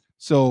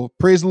So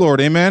praise the Lord.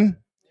 Amen.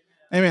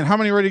 Amen. How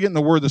many are ready to get in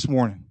the word this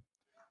morning?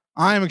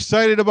 I am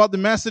excited about the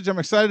message. I'm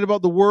excited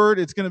about the word.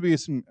 It's going to be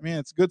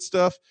it's good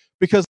stuff.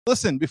 Because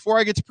listen, before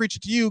I get to preach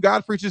it to you,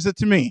 God preaches it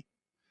to me.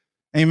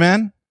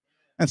 Amen.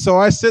 And so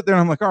I sit there and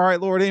I'm like, all right,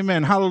 Lord,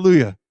 amen.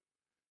 Hallelujah.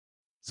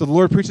 So the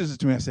Lord preaches it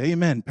to me. I say,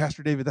 amen.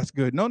 Pastor David, that's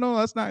good. No,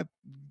 that's not.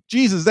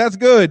 Jesus, that's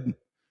good.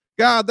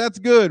 God, that's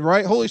good,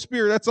 right? Holy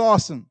Spirit, that's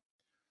awesome.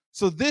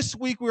 So this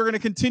week we're going to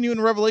continue in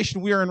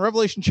Revelation. We are in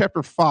Revelation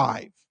chapter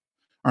 5.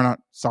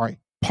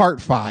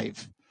 Part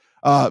 5.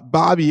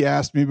 Bobby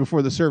asked me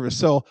before the service,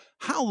 so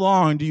how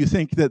long do you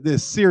think that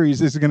this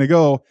series is going to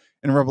go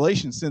in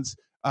Revelation? Since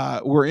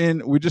we're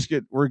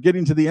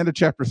getting to the end of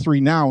chapter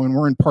 3 now, and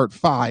we're in part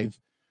 5.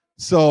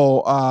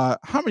 So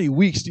how many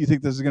weeks do you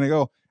think this is going to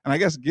go? And I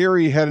guess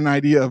Gary had an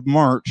idea of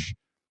March,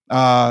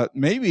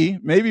 maybe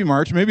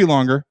March, maybe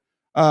longer.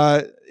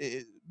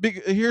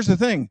 Here's the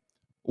thing: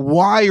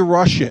 why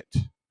rush it,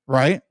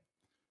 right?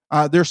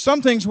 There's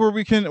some things where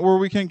we can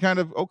kind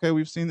of, okay,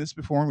 we've seen this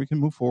before and we can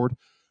move forward,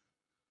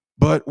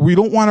 but we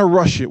don't want to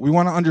rush it. We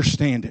want to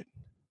understand it.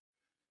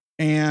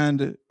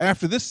 And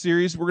after this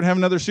series, we're going to have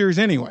another series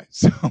anyway.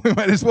 So we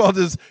might as well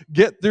just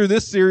get through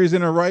this series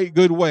in a right,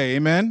 good way.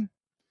 Amen?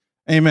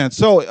 Amen.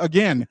 So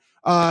again,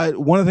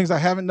 one of the things I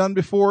haven't done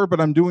before,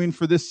 but I'm doing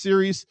for this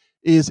series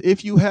is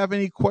if you have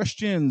any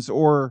questions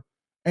or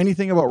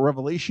anything about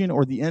Revelation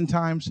or the end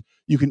times,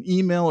 you can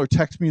email or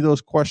text me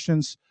those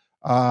questions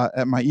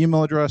at my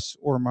email address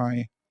or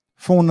my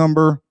phone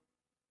number.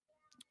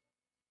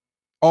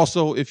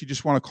 Also, if you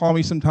just want to call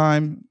me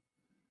sometime,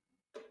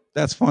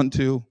 that's fun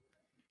too.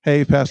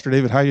 Hey, Pastor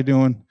David, how you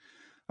doing?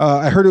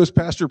 I heard it was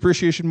Pastor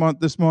Appreciation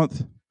Month this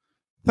month.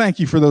 Thank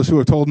you for those who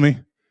have told me,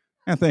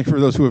 and thank you for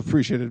those who have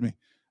appreciated me.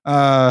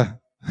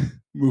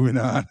 Moving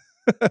on.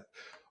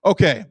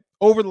 Okay,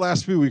 over the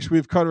last few weeks,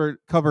 we've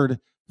covered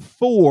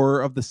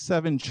 4 of the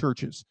 7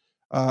 churches.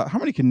 How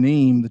many can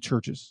name the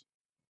churches?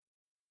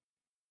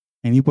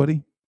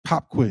 Anybody?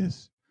 Pop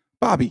quiz.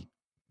 Bobby.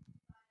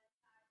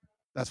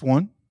 That's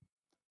 1.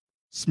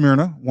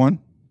 Smyrna, 1.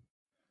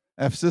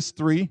 Ephesus,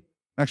 3.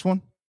 Next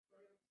one.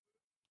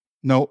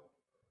 Nope.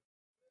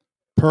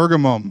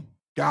 Pergamum.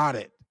 Got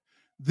it.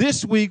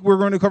 This week we're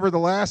going to cover the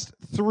last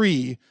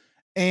 3,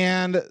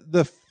 and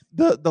the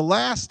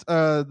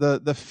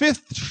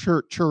fifth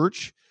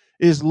church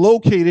is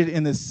located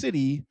in the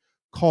city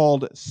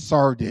called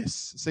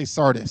Sardis. Say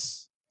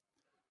Sardis.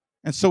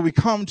 And so we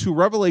come to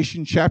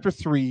Revelation chapter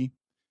 3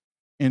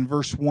 in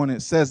verse 1.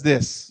 It says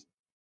this: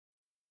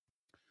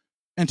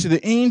 "And to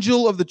the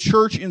angel of the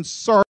church in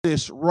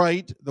Sardis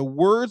write the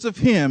words of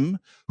him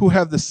who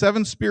have the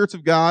 7 spirits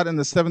of God and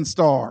the 7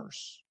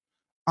 stars.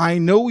 I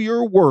know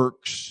your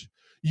works.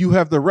 You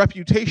have the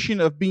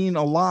reputation of being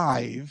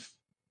alive,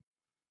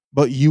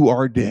 but you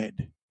are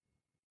dead."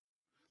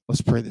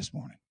 Let's pray this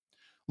morning.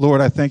 Lord,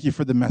 I thank you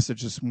for the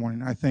message this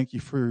morning. I thank you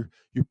for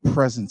your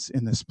presence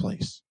in this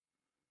place.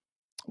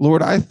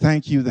 Lord, I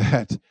thank you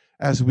that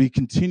as we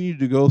continue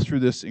to go through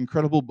this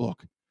incredible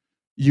book,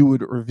 you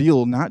would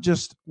reveal not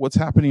just what's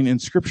happening in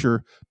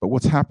Scripture, but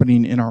what's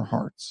happening in our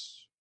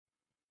hearts.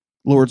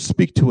 Lord,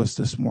 speak to us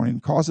this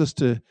morning. Cause us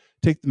to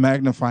take the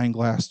magnifying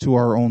glass to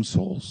our own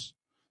souls.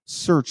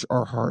 Search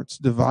our hearts.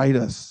 Divide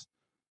us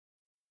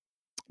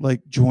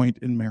like joint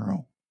and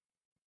marrow,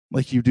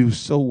 like you do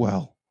so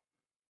well.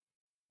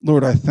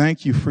 Lord, I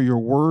thank you for your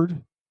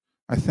word.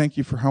 I thank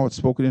you for how it's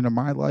spoken into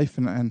my life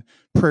and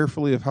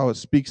prayerfully of how it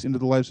speaks into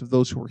the lives of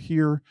those who are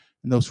here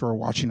and those who are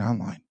watching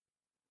online.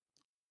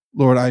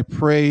 Lord, I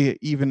pray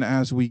even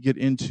as we get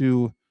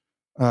into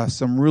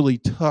some really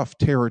tough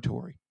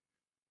territory,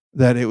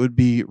 that it would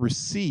be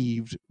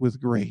received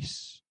with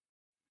grace,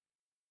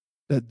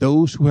 that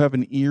those who have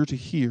an ear to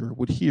hear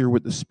would hear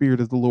what the Spirit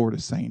of the Lord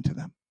is saying to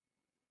them.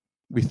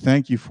 We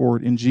thank you for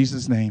it in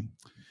Jesus' name.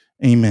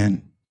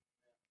 Amen.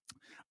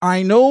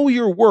 I know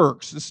your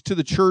works. This is to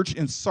the church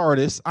in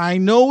Sardis. I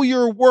know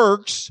your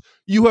works.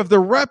 You have the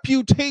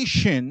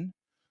reputation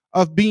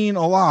of being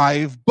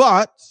alive,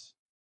 but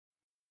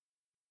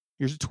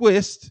here's a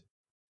twist.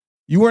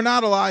 You are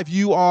not alive.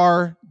 You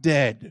are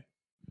dead.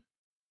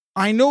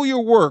 I know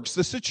your works.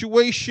 The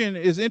situation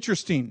is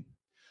interesting.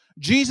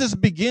 Jesus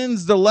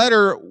begins the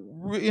letter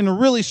in a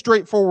really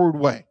straightforward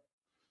way.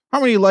 How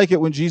many like it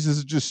when Jesus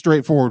is just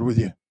straightforward with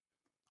you?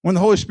 When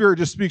the Holy Spirit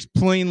just speaks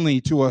plainly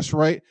to us,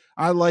 right?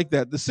 I like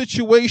that. The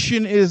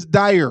situation is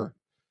dire.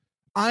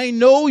 I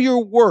know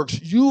your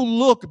works. You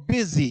look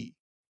busy.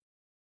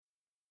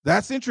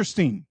 That's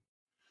interesting.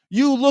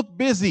 You look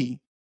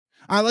busy.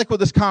 I like what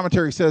this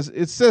commentary says.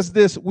 It says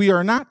this: we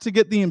are not to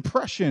get the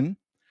impression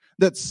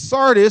that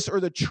Sardis,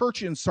 or the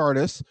church in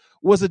Sardis,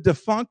 was a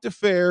defunct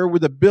affair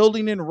with a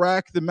building in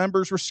wreck, the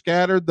members were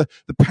scattered, the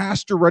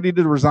pastor ready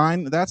to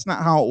resign. That's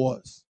not how it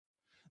was.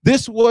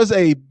 This was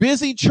a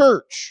busy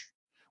church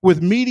with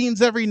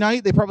meetings every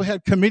night. They probably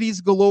had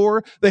committees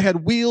galore. They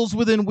had wheels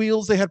within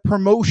wheels. They had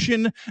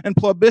promotion and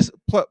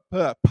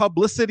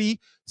publicity,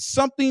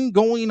 something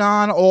going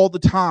on all the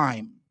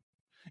time.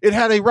 It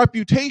had a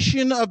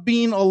reputation of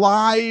being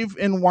alive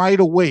and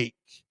wide awake.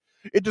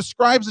 It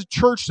describes a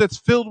church that's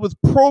filled with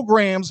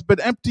programs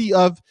but empty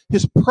of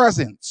his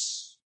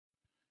presence.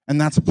 And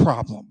that's a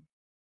problem.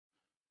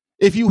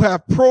 If you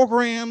have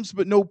programs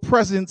but no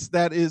presence,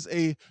 that is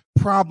a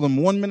problem.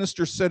 One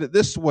minister said it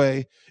this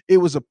way: it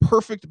was a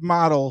perfect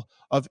model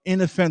of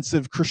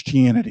inoffensive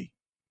Christianity.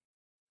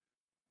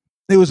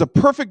 It was a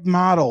perfect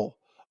model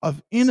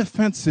of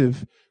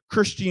inoffensive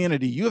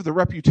Christianity. You have the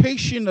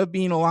reputation of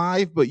being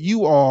alive, but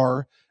you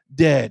are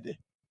dead.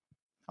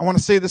 I want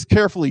to say this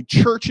carefully.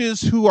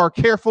 Churches who are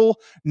careful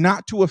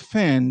not to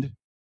offend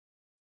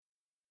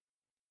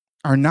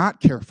are not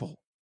careful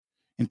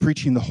in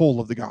preaching the whole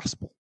of the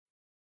gospel.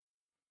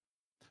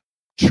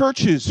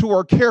 Churches who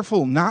are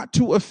careful not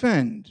to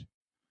offend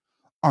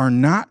are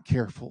not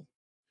careful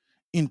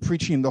in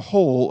preaching the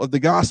whole of the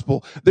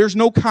gospel. There's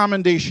no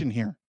commendation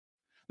here.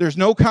 There's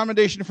no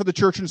commendation for the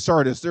church in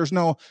Sardis. There's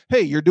no,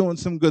 hey, you're doing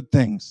some good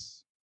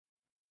things.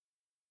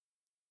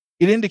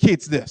 It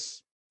indicates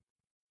this.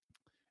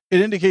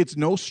 It indicates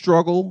no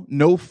struggle,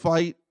 no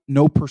fight,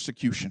 no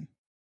persecution.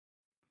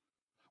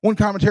 One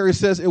commentary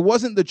says it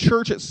wasn't the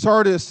church at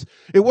Sardis.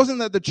 It wasn't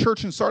that the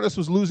church in Sardis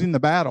was losing the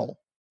battle,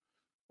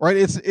 right?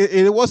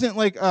 It wasn't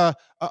like they're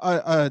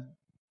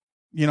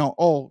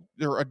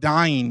a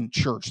dying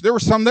church. There were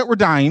some that were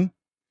dying,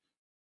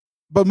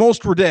 but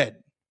most were dead.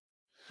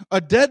 A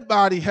dead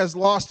body has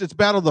lost its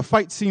battle. The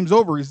fight seems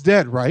over. He's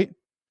dead, right?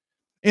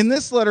 In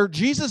this letter,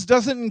 Jesus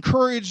doesn't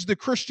encourage the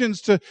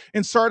Christians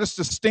in Sardis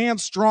to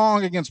stand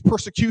strong against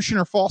persecution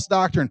or false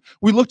doctrine.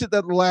 We looked at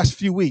that the last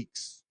few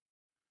weeks.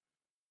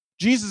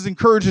 Jesus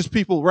encourages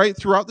people right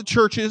throughout the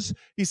churches.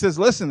 He says,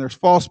 listen, there's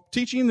false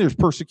teaching, there's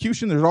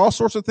persecution, there's all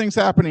sorts of things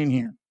happening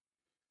here.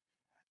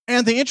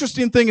 And the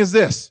interesting thing is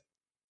this.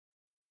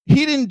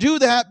 He didn't do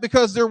that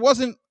because there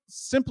wasn't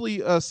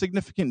simply a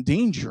significant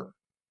danger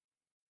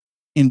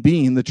in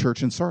being the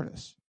church in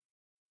Sardis.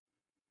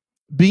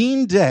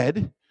 Being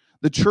dead,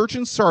 the church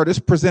in Sardis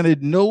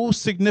presented no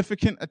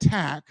significant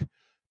attack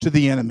to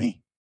the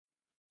enemy.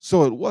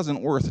 So it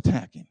wasn't worth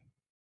attacking.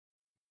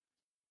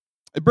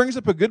 It brings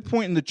up a good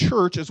point in the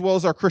church as well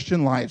as our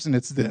Christian lives, and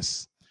it's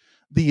this.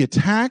 The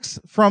attacks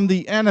from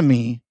the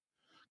enemy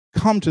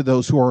come to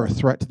those who are a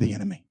threat to the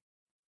enemy.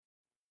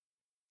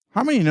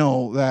 How many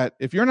know that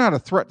if you're not a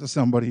threat to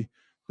somebody,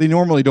 they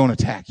normally don't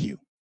attack you?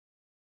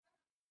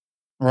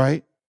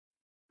 Right?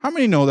 How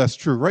many know that's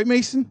true? Right,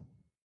 Mason?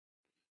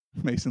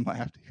 Mason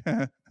laughed.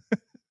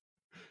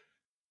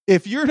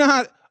 If you're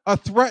not a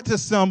threat to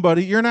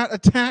somebody, you're not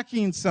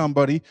attacking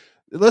somebody,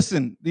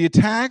 listen, the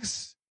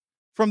attacks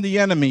from the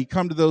enemy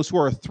come to those who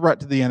are a threat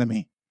to the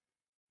enemy.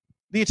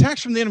 The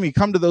attacks from the enemy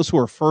come to those who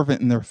are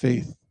fervent in their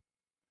faith.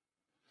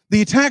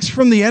 The attacks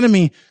from the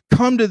enemy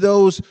come to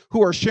those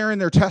who are sharing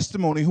their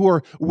testimony, who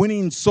are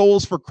winning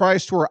souls for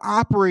Christ, who are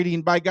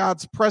operating by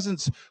God's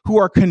presence, who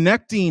are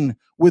connecting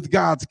with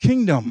God's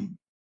kingdom.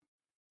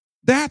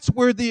 That's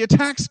where the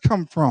attacks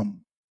come from.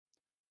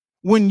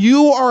 When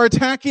you are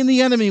attacking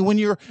the enemy, when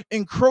you're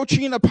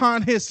encroaching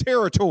upon his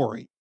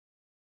territory.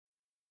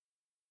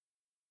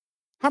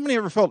 How many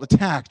ever felt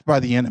attacked by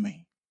the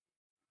enemy?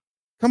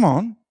 Come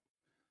on.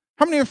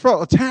 How many ever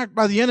felt attacked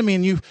by the enemy?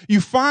 And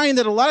you find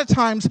that a lot of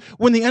times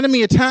when the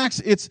enemy attacks,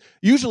 it's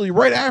usually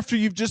right after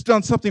you've just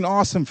done something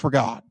awesome for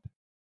God.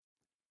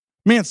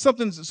 Man,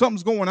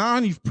 something's going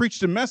on. You've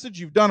preached a message.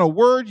 You've done a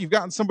word. You've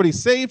gotten somebody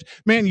saved.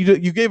 Man,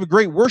 you gave a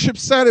great worship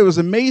set. It was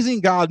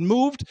amazing. God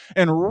moved.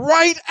 And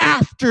right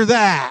after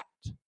that,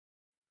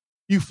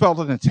 you felt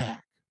an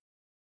attack.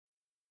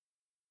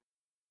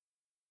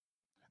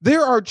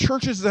 There are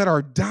churches that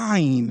are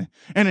dying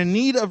and in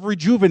need of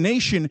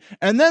rejuvenation.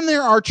 And then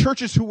there are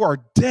churches who are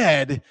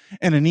dead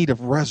and in need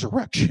of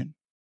resurrection.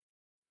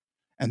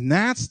 And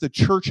that's the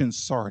church in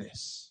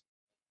Sardis.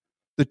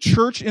 The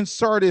church in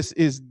Sardis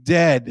is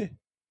dead.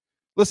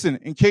 Listen,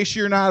 in case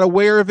you're not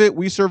aware of it,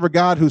 we serve a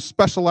God who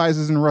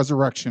specializes in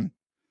resurrection.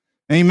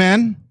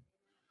 Amen?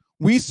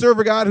 We serve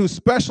a God who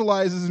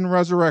specializes in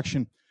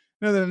resurrection.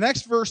 Now, the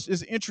next verse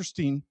is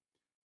interesting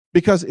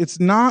because it's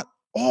not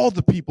all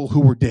the people who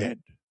were dead.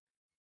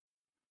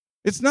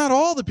 It's not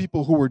all the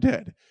people who were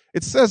dead.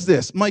 It says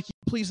this. Mike,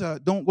 please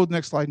don't go to the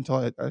next slide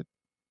until I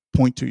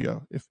point to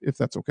you, if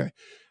that's okay.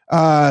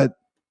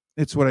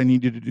 It's what I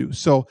need you to do.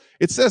 So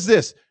it says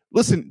this.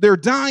 Listen, they're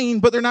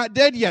dying, but they're not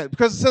dead yet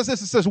because it says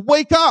this. It says,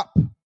 wake up.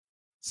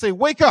 Say,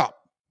 wake up.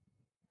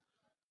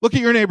 Look at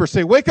your neighbor.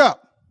 Say, wake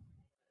up.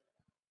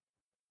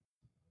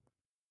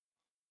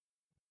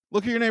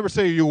 Look at your neighbor.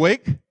 Say, are you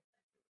awake?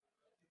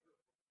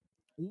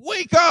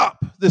 Wake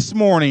up this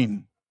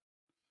morning.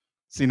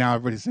 See, now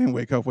everybody's saying,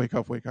 wake up, wake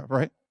up, wake up,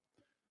 right?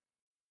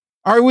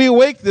 Are we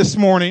awake this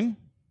morning?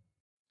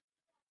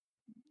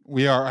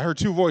 We are. I heard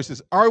two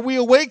voices. Are we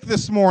awake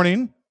this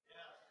morning?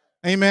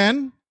 Yeah.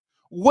 Amen.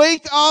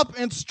 Wake up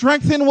and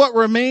strengthen what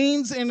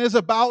remains and is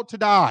about to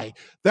die.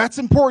 That's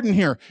important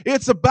here.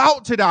 It's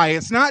about to die.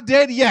 It's not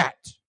dead yet.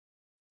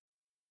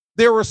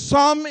 There were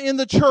some in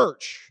the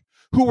church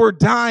who were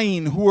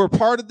dying, who were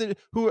part of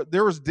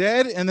there was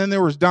dead and then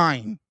there was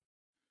dying.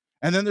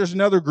 And then there's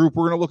another group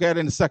we're going to look at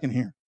in a second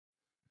here.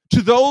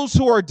 To those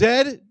who are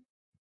dead,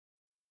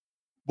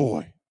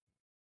 boy,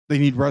 they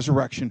need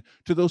resurrection.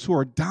 To those who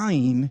are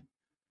dying,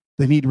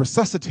 they need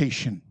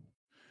resuscitation.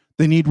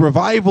 They need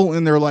revival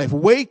in their life.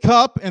 Wake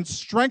up and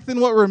strengthen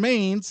what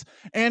remains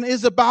and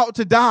is about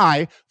to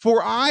die,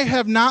 for I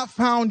have not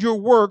found your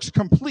works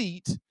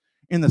complete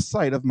in the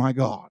sight of my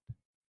God.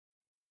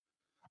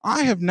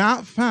 I have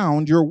not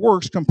found your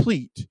works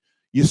complete.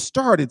 You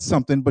started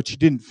something, but you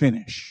didn't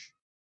finish.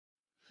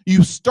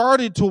 You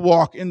started to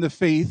walk in the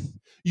faith.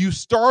 You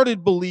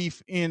started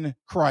belief in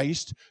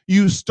Christ.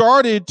 You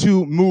started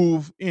to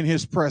move in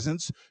his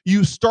presence.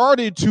 You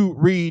started to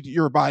read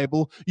your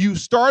Bible. You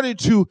started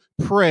to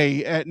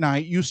pray at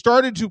night. You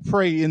started to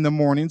pray in the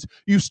mornings.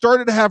 You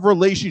started to have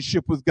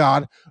relationship with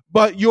God,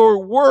 but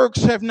your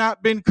works have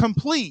not been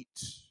complete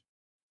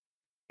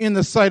in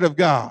the sight of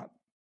God.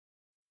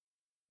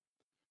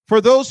 For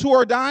those who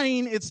are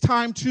dying, it's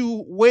time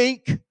to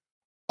wake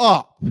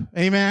up.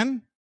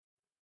 Amen.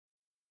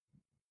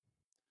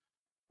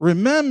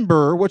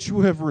 Remember what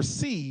you have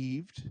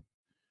received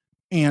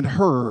and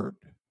heard.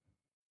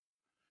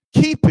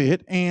 Keep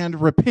it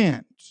and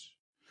repent.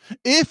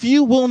 If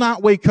you will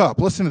not wake up,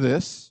 listen to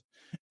this.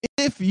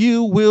 If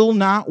you will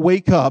not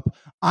wake up,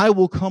 I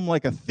will come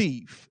like a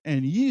thief,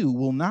 and you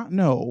will not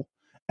know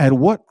at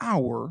what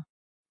hour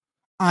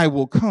I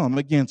will come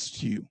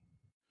against you.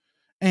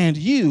 And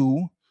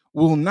you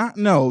will not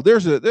know.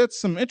 That's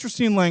some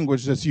interesting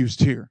language that's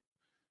used here.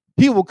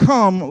 He will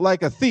come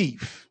like a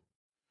thief.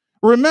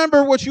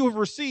 Remember what you have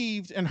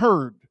received and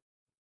heard.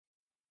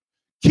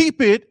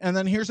 Keep it, and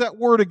then here's that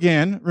word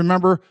again.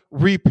 Remember,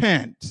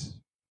 repent.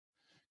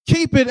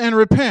 Keep it and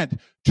repent.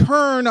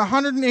 Turn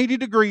 180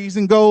 degrees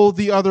and go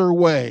the other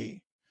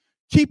way.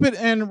 Keep it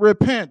and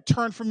repent.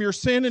 Turn from your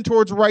sin and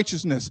towards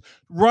righteousness.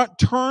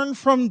 Turn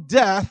from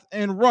death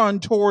and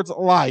run towards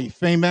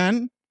life.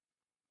 Amen.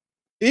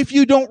 If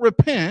you don't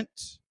repent,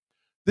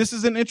 this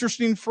is an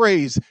interesting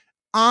phrase.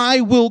 I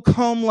will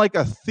come like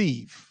a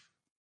thief.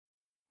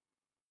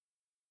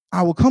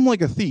 I will come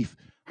like a thief.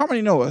 How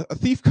many know a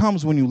thief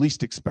comes when you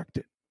least expect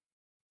it?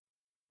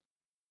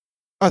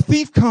 A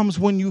thief comes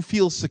when you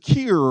feel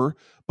secure,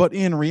 but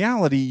in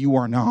reality, you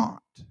are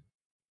not.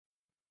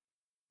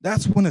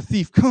 That's when a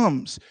thief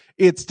comes.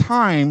 It's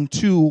time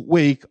to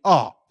wake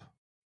up.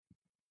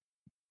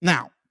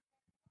 Now,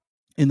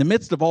 in the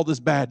midst of all this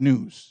bad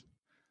news,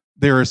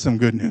 there is some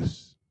good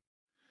news.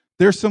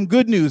 There's some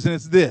good news, and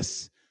it's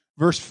this.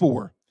 Verse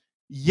 4.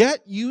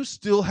 Yet you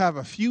still have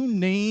a few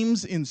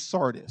names in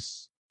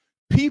Sardis,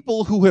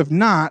 people who have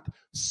not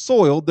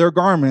soiled their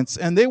garments,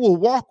 and they will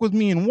walk with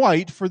me in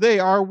white, for they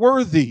are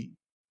worthy.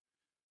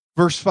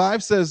 Verse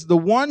 5 says, the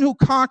one who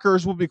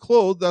conquers will be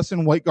clothed thus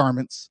in white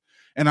garments,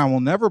 and I will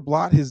never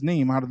blot his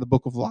name out of the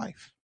book of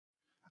life.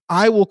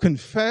 I will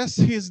confess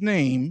his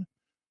name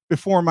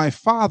before my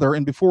Father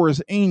and before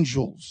his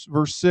angels.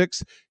 Verse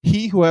 6,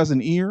 he who has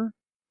an ear,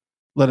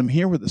 let him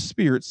hear what the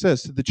Spirit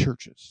says to the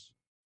churches.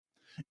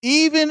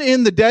 Even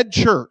in the dead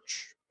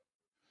church,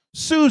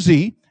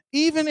 Susie,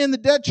 even in the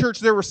dead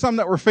church, there were some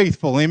that were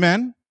faithful.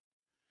 Amen.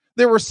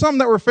 There were some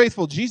that were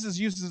faithful. Jesus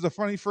uses a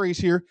funny phrase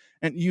here,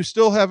 and you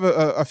still have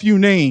a few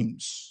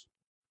names.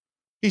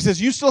 He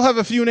says, you still have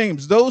a few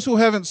names. Those who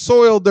haven't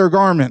soiled their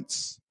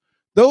garments.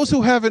 Those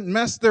who haven't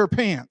messed their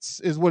pants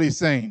is what he's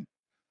saying.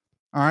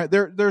 All right.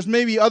 There's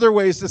maybe other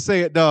ways to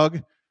say it,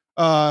 Doug.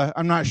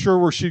 I'm not sure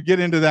we should get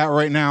into that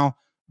right now,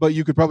 but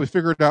you could probably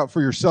figure it out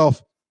for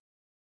yourself.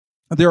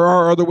 There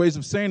are other ways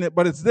of saying it,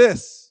 but it's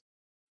this.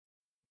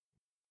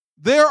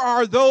 There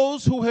are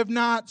those who have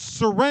not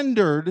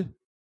surrendered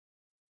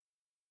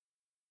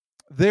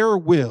their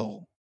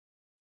will.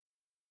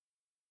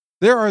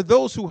 There are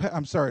those who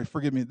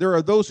there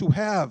are those who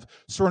have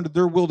surrendered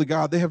their will to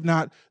God. They have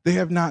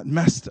not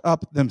messed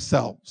up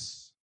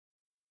themselves.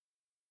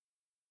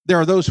 There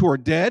are those who are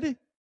dead.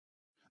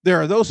 There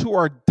are those who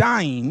are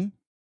dying.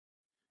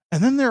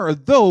 And then there are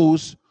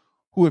those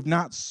who have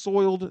not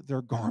soiled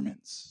their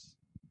garments.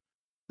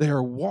 They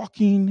are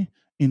walking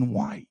in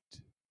white.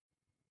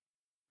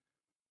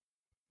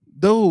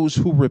 Those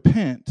who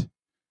repent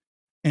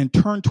and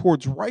turn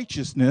towards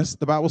righteousness,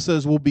 the Bible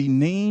says, will be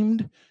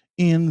named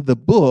in the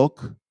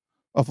book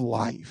of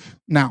life.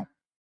 Now,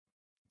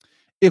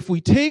 if we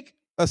take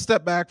a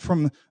step back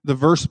from the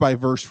verse by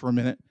verse for a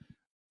minute,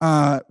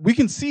 we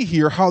can see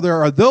here how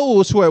there are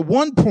those who at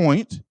one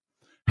point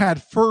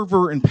had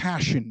fervor and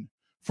passion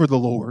for the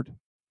Lord,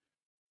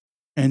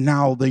 and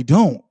now they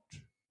don't.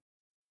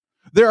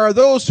 There are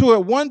those who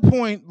at one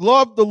point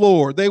loved the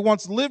Lord. They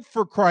once lived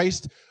for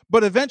Christ,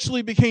 but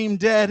eventually became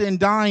dead and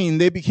dying.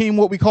 They became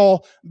what we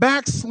call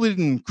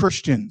backslidden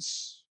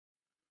Christians.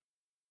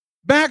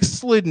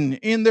 Backslidden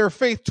in their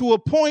faith to a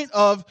point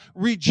of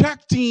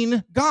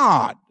rejecting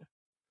God,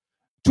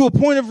 to a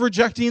point of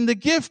rejecting the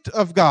gift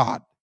of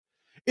God.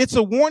 It's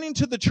a warning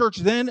to the church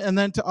then and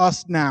then to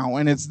us now,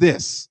 and it's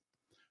this.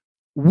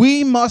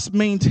 We must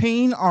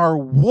maintain our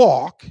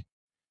walk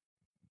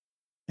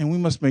and we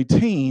must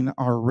maintain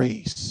our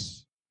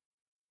race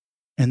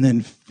and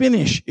then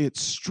finish it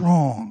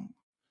strong.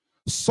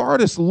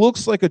 Sardis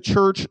looks like a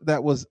church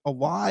that was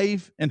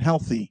alive and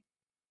healthy.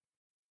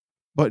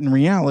 but in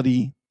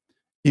reality,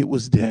 it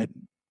was dead.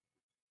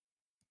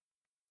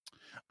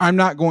 I'm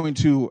not going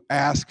to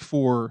ask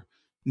for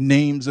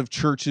names of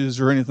churches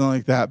or anything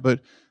like that,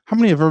 but how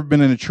many have ever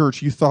been in a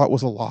church you thought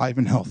was alive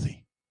and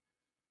healthy,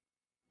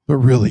 but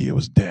really it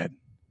was dead?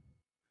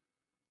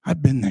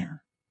 I've been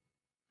there.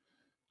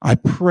 I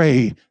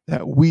pray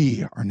that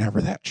we are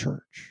never that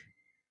church.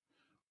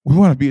 We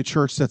want to be a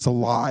church that's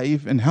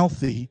alive and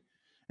healthy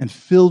and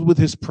filled with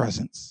his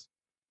presence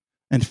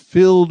and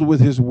filled with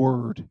his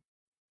word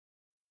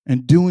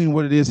and doing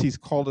what it is he's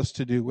called us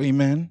to do.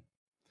 Amen?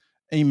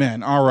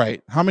 Amen. All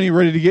right. How many are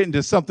ready to get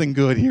into something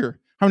good here?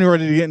 How many are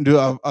ready to get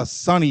into a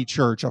sunny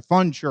church, a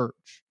fun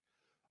church,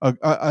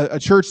 a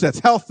church that's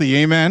healthy?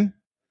 Amen?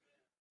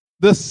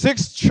 The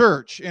sixth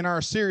church in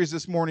our series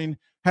this morning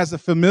has a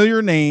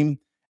familiar name,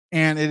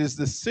 and it is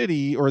the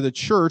city or the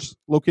church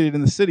located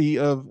in the city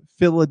of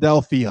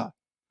Philadelphia.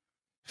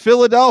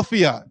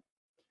 Philadelphia.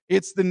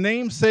 It's the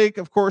namesake,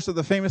 of course, of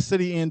the famous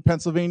city in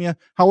Pennsylvania.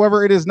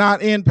 However, it is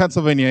not in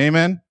Pennsylvania.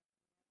 Amen?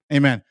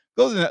 Amen.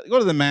 Go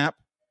to the map.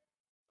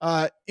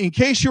 In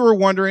case you were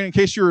wondering, in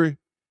case you were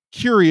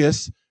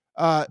curious,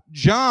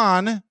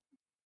 John,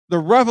 the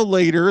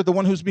Revelator, the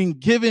one who's being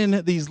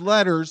given these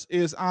letters,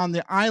 is on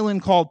the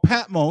island called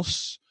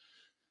Patmos.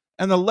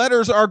 And the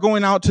letters are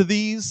going out to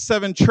these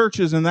 7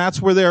 churches, and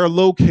that's where they are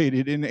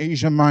located in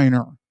Asia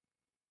Minor.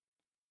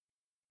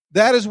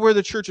 That is where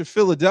the Church of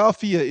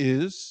Philadelphia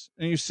is.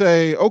 And you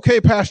say, okay,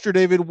 Pastor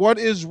David, what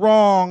is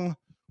wrong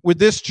with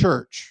this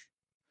church?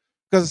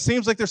 Because it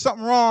seems like there's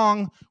something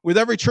wrong with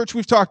every church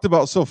we've talked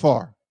about so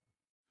far.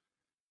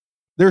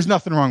 There's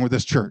nothing wrong with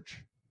this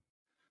church.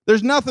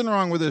 There's nothing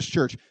wrong with this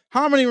church.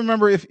 How many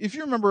remember, if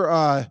you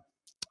remember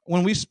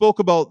when we spoke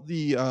about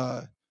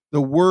the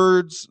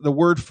word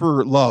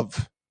for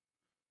love,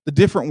 the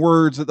different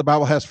words that the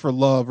Bible has for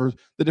love, or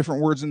the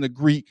different words in the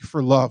Greek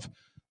for love.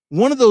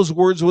 One of those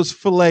words was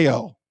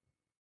phileo.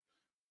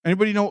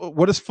 Anybody know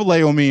what does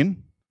phileo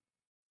mean?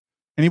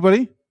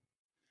 Anybody?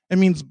 It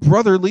means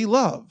brotherly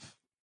love.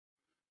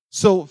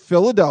 So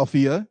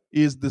Philadelphia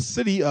is the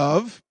city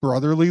of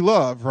brotherly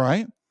love,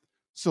 right?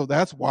 So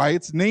that's why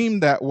it's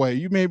named that way.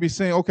 You may be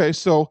saying, okay,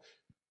 so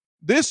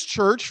this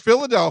church,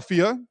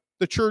 Philadelphia,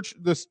 the church,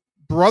 this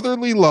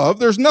brotherly love,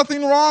 there's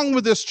nothing wrong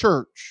with this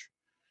church.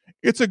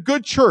 It's a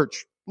good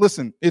church.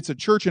 Listen, it's a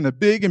church in a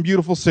big and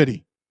beautiful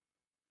city.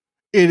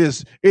 It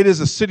is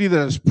a city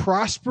that is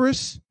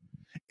prosperous.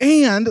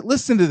 And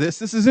listen to this.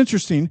 This is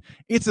interesting.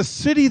 It's a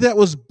city that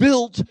was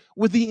built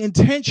with the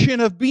intention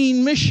of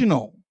being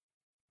missional.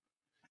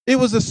 It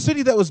was a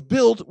city that was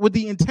built with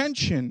the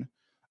intention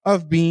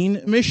of being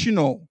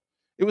missional.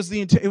 It was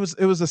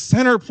a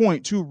center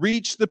point to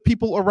reach the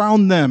people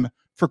around them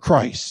for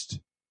Christ.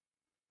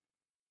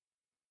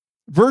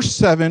 Verse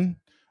 7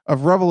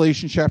 of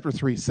Revelation chapter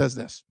 3 says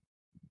this: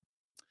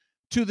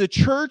 to the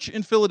church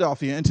in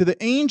Philadelphia, and to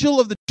the angel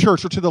of the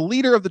church, or to the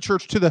leader of the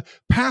church, to the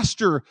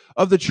pastor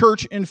of the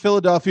church in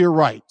Philadelphia,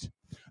 write,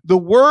 the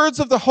words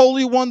of the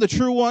Holy One, the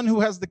true One, who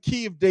has the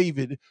key of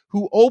David,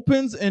 who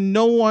opens and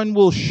no one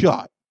will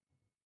shut.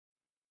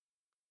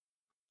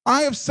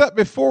 I have set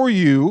before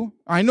you,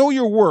 I know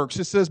your works.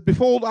 It says,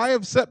 behold, I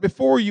have set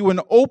before you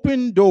an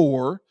open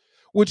door,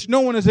 which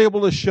no one is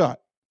able to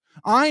shut.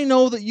 I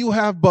know that you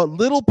have but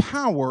little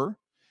power,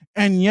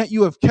 and yet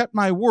you have kept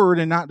my word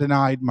and not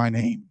denied my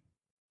name.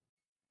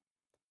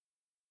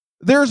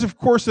 There's, of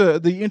course,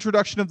 the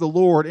introduction of the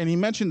Lord, and he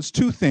mentions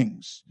 2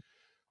 things.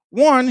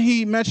 One,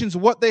 he mentions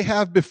what they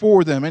have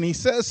before them, and he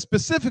says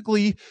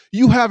specifically,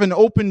 you have an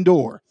open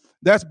door.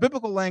 That's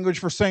biblical language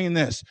for saying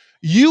this: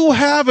 you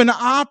have an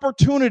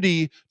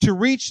opportunity to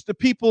reach the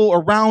people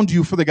around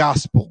you for the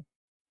gospel.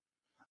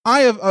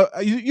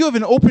 You have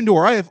an open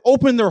door. I have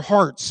opened their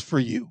hearts for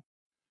you,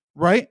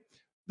 right?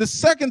 The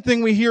second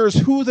thing we hear is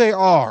who they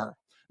are.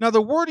 Now,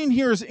 the wording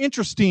here is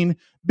interesting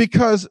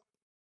because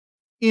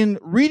in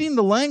reading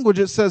the language,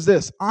 it says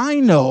this: I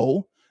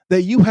know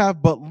that you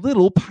have but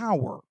little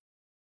power.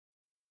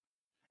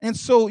 And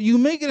so you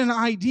may get an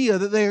idea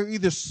that they are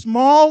either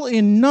small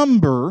in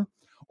number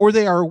or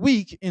they are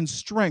weak in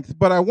strength.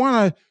 But I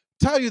want to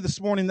tell you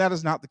this morning that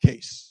is not the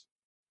case.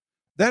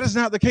 That is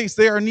not the case.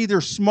 They are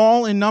neither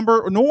small in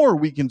number nor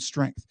weak in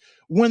strength.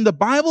 When the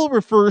Bible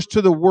refers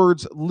to the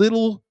words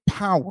little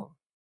power,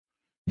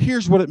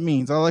 here's what it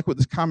means. I like what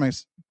this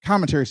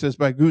commentary says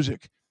by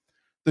Guzik.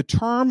 The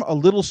term a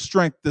little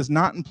strength does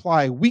not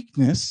imply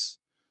weakness,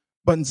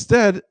 but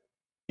instead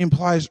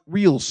implies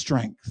real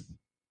strength.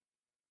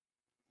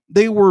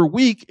 They were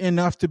weak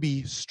enough to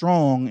be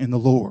strong in the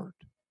Lord.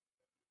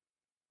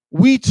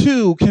 We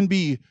too can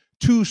be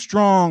too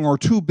strong or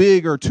too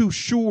big or too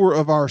sure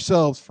of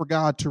ourselves for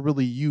God to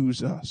really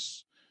use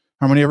us.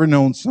 How many ever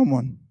known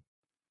someone?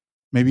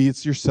 Maybe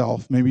it's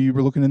yourself. Maybe you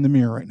were looking in the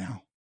mirror right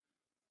now.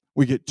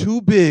 We get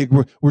too big.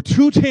 We're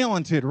too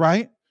talented,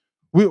 right?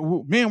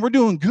 Man, we're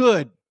doing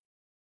good.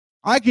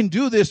 I can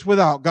do this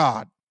without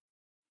God,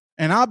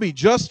 and I'll be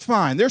just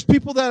fine. There's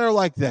people that are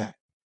like that.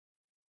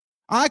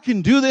 I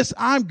can do this.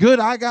 I'm good.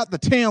 I got the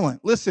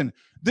talent. Listen,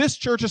 this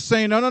church is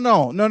saying,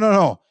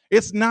 no.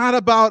 It's not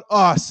about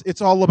us.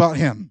 It's all about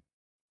him.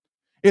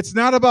 It's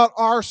not about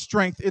our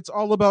strength. It's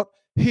all about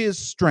his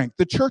strength.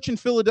 The church in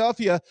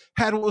Philadelphia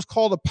had what was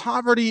called a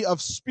poverty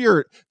of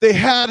spirit. They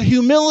had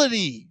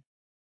humility,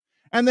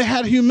 and they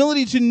had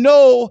humility to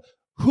know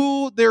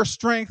who their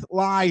strength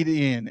lied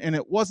in, and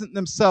it wasn't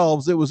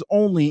themselves. It was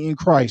only in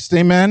Christ.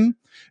 Amen.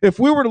 If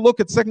we were to look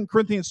at 2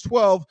 Corinthians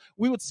 12,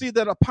 we would see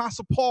that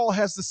Apostle Paul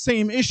has the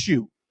same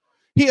issue.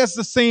 He has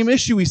the same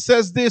issue. He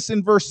says this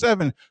in verse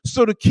 7.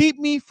 So to keep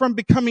me from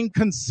becoming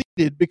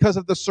conceited because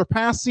of the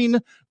surpassing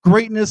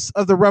greatness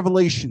of the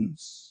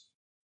revelations.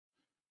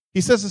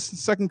 He says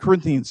this in 2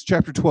 Corinthians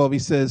chapter 12. He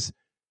says,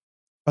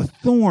 a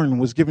thorn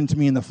was given to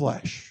me in the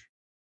flesh,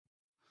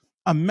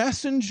 a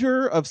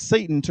messenger of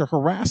Satan to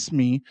harass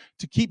me,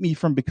 to keep me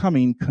from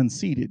becoming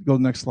conceited. Go to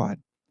the next slide.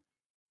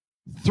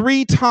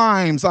 3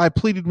 times I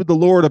pleaded with the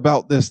Lord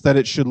about this, that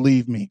it should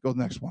leave me. Go to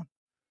the next one.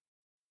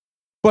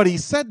 But he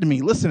said to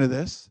me, listen to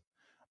this,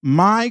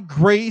 my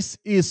grace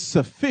is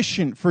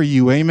sufficient for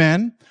you,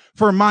 amen?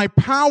 For my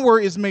power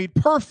is made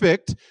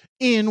perfect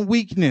in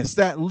weakness,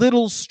 that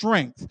little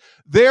strength.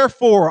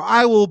 Therefore,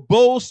 I will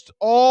boast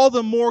all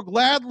the more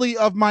gladly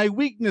of my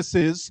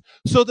weaknesses,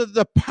 so that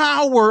the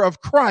power of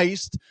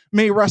Christ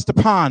may rest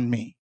upon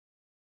me.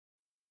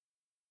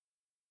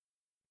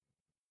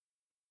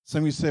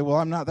 Some of you say, well,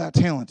 I'm not that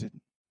talented.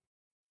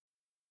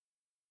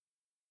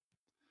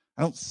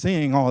 I don't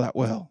sing all that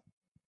well.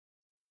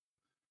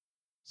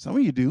 Some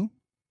of you do.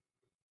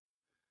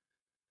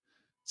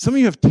 Some of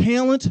you have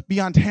talent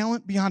beyond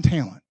talent beyond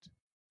talent.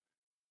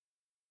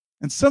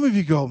 And some of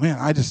you go, man,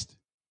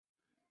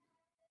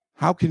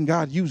 how can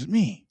God use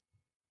me?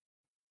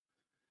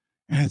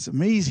 And it's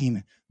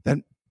amazing that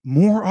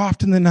more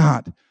often than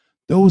not,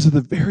 those are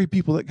the very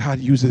people that God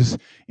uses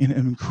in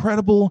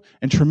incredible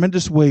and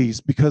tremendous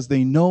ways, because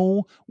they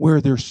know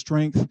where their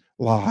strength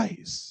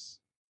lies.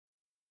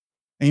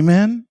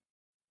 Amen?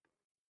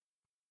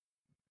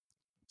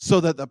 So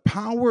that the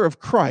power of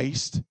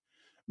Christ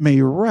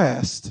may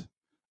rest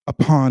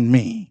upon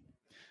me.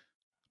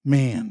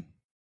 Man.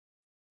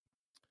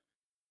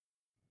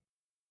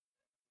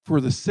 For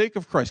the sake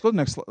of Christ, go to the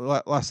next,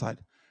 last slide.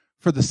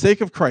 For the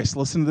sake of Christ,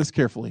 listen to this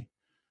carefully.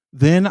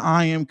 Then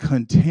I am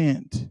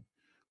content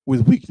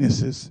with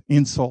weaknesses,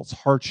 insults,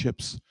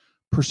 hardships,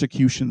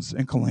 persecutions,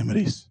 and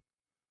calamities.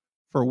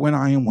 For when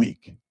I am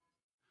weak,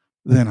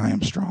 then I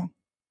am strong.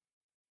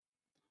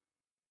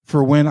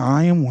 For when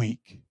I am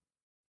weak,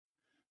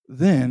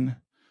 then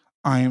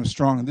I am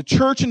strong. The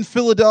church in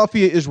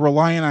Philadelphia is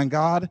relying on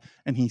God,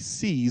 and he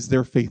sees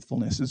their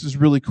faithfulness. This is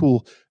really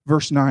cool.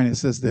 Verse 9, it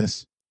says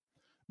this.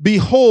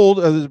 Behold,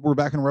 we're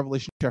back in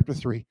Revelation chapter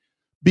 3.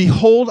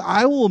 Behold,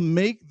 I will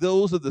make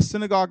those of the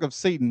synagogue of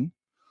Satan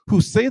who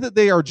say that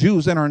they are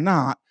Jews and are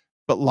not,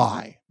 but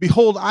lie.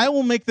 Behold, I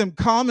will make them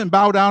come and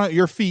bow down at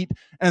your feet,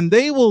 and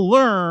they will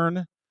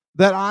learn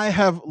that I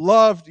have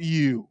loved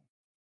you.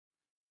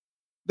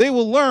 They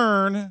will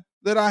learn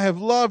that I have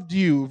loved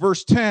you.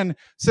 Verse 10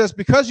 says,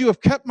 because you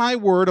have kept my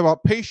word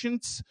about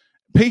patient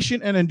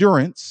and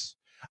endurance,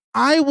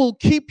 I will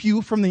keep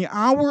you from the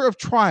hour of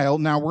trial.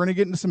 Now we're going to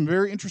get into some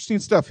very interesting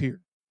stuff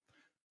here.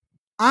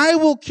 I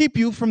will keep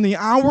you from the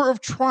hour of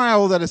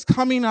trial that is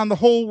coming on the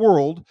whole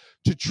world,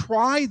 to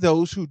try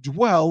those who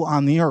dwell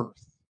on the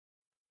earth.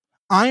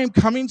 I am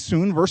coming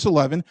soon. Verse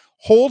 11,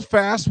 hold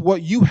fast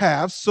what you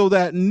have, so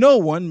that no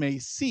one may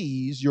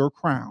seize your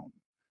crown.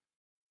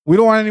 We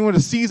don't want anyone to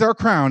seize our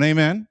crown.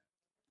 Amen.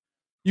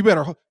 You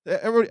better,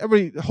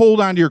 everybody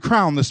hold on to your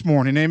crown this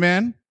morning.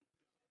 Amen.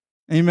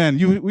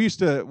 Amen. We used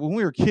to, when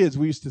we were kids,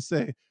 we used to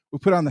say, we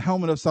put on the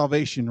helmet of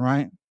salvation,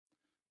 right?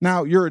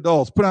 Now you're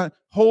adults.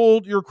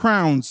 Hold your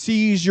crown,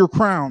 seize your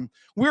crown.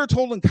 We are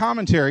told in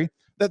commentary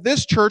that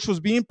this church was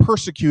being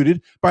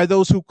persecuted by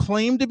those who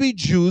claimed to be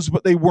Jews,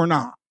 but they were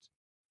not.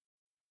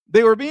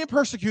 They were being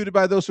persecuted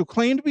by those who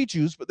claimed to be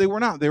Jews, but they were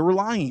not. They were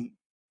lying.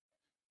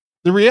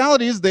 The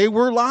reality is they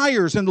were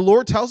liars, and the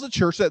Lord tells the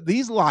church that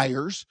these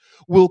liars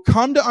will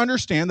come to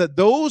understand that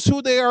those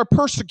who they are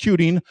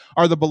persecuting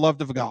are the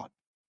beloved of God.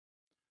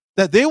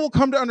 That they will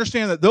come to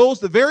understand that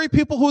the very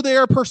people who they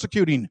are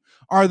persecuting,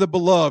 are the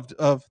beloved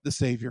of the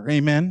Savior.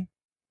 Amen.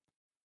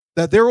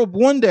 That there will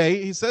one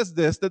day, he says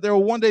this, that there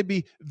will one day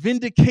be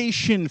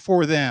vindication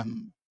for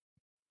them.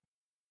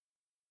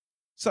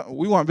 So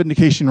we want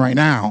vindication right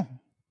now.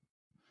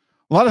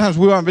 A lot of times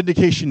we want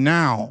vindication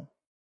now.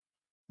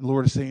 The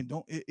Lord is saying,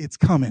 it's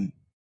coming.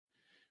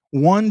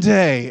 One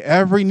day,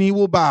 every knee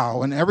will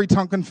bow and every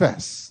tongue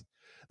confess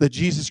that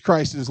Jesus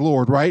Christ is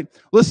Lord, right?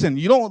 Listen,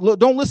 you don't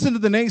listen to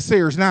the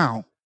naysayers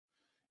now.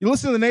 You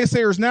listen to the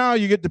naysayers now,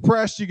 you get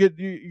depressed, you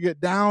get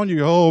down, you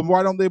go, oh,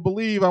 why don't they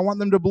believe? I want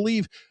them to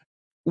believe.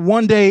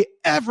 One day,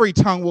 every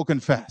tongue will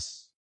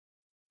confess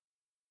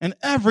and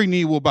every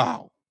knee will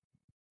bow.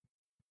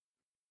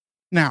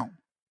 Now,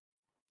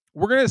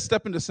 we're going to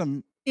step into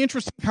some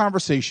interesting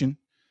conversation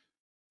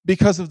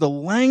because of the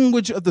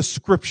language of the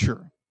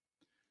scripture.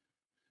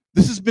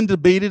 This has been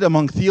debated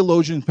among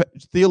theologians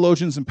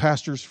and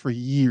pastors for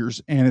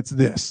years, and it's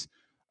this.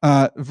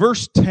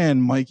 Verse 10,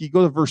 Mike, you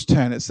go to verse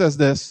 10. It says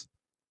this,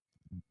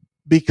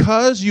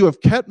 because you have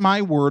kept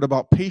my word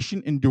about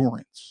patient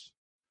endurance,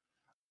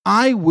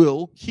 I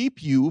will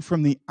keep you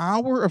from the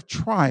hour of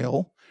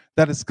trial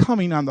that is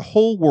coming on the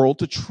whole world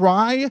to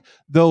try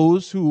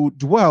those who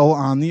dwell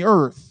on the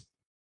earth.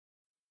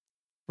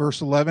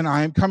 Verse 11,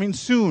 I am coming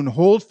soon.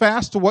 Hold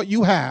fast to what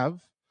you have,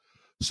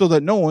 so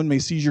that no one may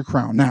seize your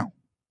crown. Now,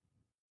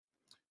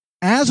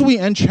 as we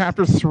end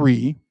chapter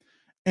 3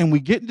 and we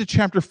get into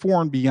chapter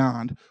 4 and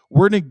beyond,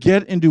 we're going to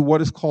get into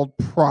what is called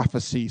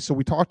prophecy. So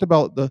we talked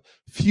about the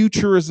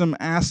futurism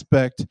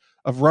aspect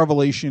of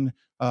Revelation.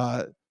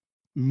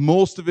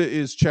 Most of it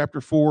is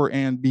chapter 4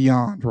 and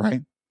beyond,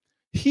 right?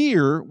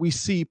 Here we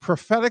see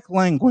prophetic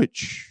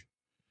language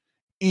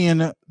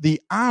in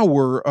the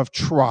hour of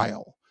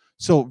trial.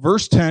 So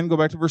verse 10, go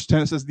back to verse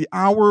 10, it says, the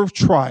hour of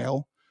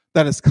trial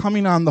that is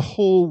coming on the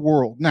whole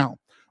world. Now,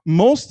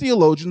 most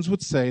theologians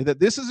would say that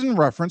this is in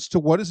reference to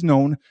what is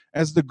known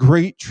as the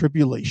Great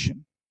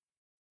Tribulation.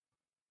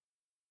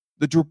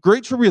 The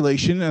Great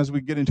Tribulation, as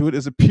we get into it,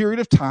 is a period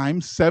of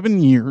time,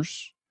 7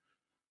 years.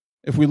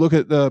 If we look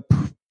at the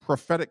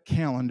prophetic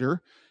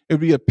calendar, it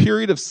would be a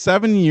period of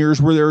 7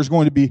 years where there is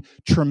going to be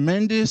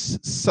tremendous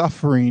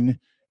suffering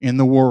in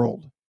the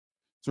world.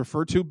 It's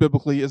referred to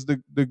biblically as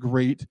the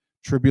Great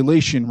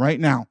Tribulation. Right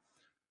now,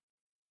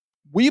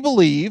 we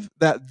believe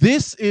that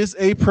this is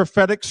a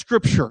prophetic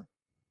scripture.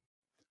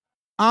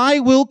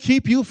 I will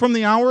keep you from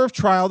the hour of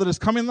trial that is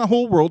coming in the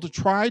whole world to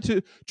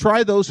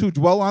try those who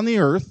dwell on the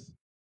earth.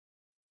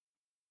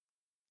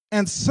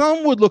 And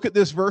some would look at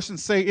this verse and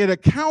say it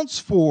accounts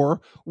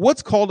for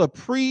what's called a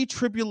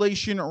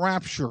pre-tribulation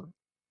rapture.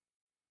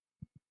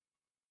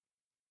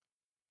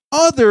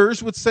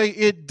 Others would say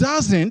it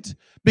doesn't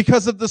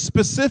because of the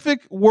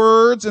specific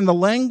words and the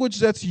language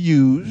that's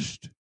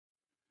used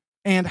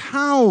and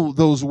how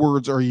those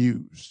words are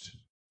used.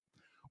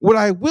 What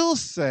I will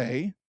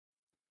say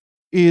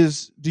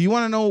is, do you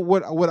want to know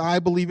what I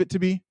believe it to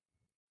be?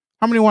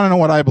 How many want to know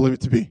what I believe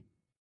it to be?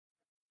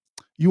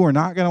 You are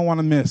not going to want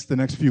to miss the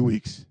next few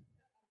weeks.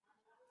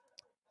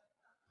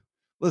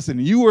 Listen,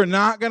 you are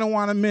not going to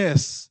want to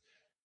miss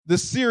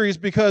this series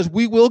because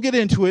we will get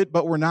into it,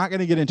 but we're not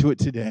going to get into it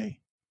today.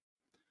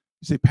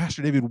 You say,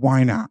 Pastor David,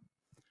 why not?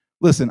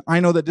 Listen, I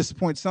know that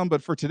disappoints some,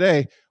 but for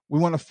today, we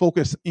want to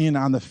focus in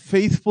on the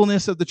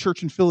faithfulness of the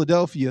church in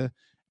Philadelphia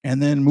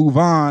and then move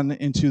on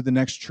into the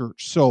next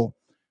church. So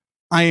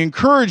I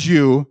encourage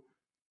you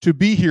to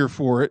be here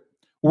for it.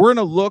 We're going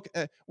to look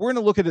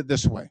at it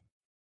this way.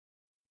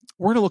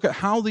 We're going to look at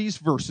how these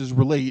verses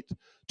relate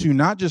to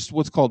not just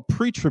what's called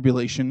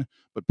pre-tribulation,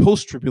 but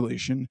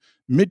post-tribulation,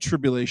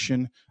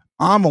 mid-tribulation,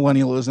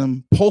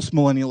 amillennialism,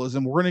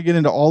 post-millennialism. We're going to get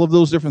into all of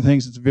those different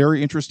things. It's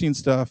very interesting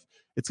stuff.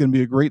 It's going to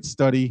be a great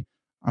study.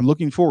 I'm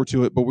looking forward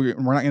to it, but we're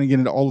not going to get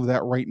into all of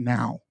that right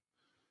now.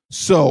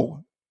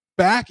 So,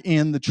 back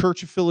in the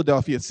Church of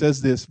Philadelphia, it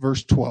says this,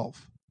 verse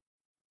 12.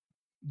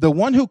 The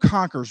one who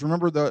conquers,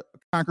 remember the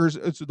conquers,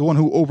 it's the one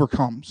who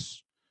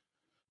overcomes.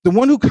 The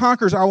one who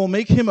conquers, I will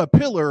make him a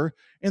pillar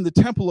in the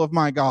temple of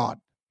my God.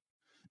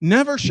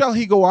 Never shall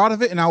he go out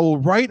of it, and I will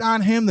write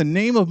on him the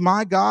name of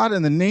my God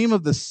and the name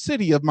of the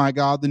city of my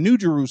God, the New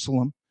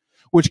Jerusalem,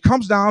 which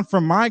comes down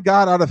from my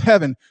God out of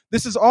heaven.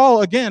 This is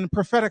all, again,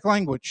 prophetic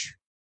language.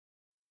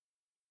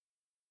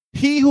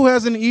 He who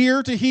has an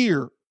ear to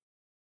hear.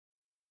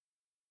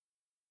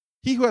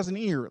 He who has an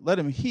ear, let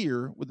him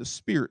hear what the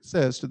Spirit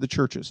says to the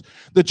churches.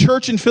 The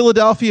church in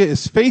Philadelphia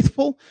is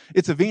faithful,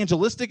 it's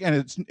evangelistic,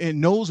 and it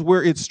knows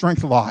where its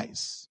strength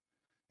lies.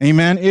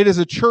 Amen. It is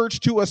a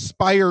church to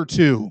aspire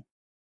to.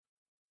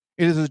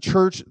 It is a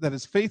church that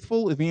is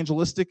faithful,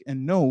 evangelistic,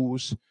 and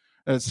knows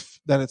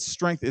that its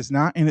strength is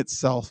not in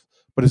itself,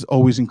 but is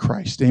always in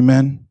Christ.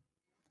 Amen.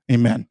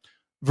 Amen.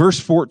 Verse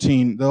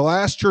 14, the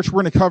last church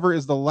we're going to cover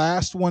is the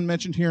last one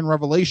mentioned here in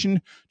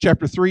Revelation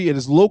chapter 3. It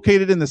is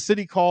located in the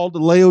city called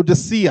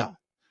Laodicea.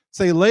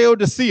 Say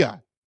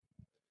Laodicea.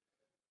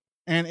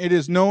 And it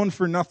is known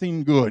for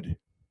nothing good.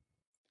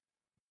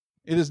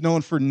 It is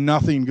known for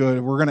nothing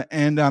good. We're going to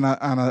end on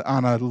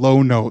a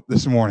low note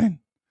this morning.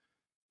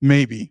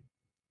 Maybe.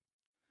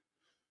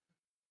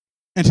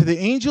 And to the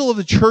angel of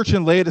the church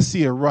in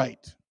Laodicea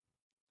write,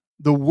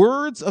 the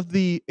words of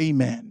the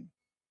Amen,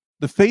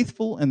 the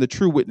faithful and the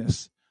true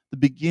witness, the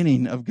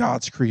beginning of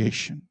God's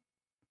creation.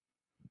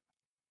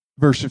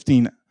 Verse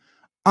 15,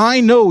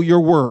 I know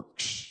your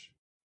works,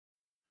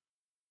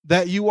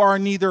 that you are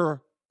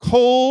neither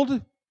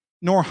cold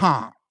nor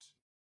hot.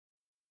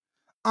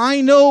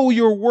 I know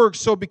your works,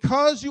 so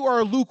because you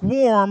are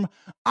lukewarm,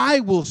 I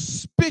will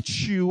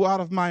spit you out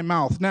of my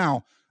mouth.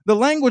 Now, the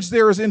language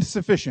there is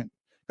insufficient,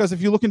 because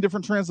if you look in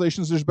different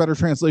translations, there's better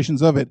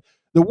translations of it.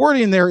 The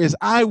wording there is,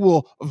 I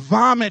will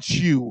vomit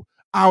you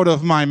out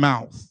of my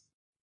mouth.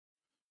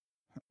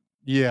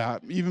 Yeah,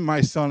 even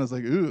my son is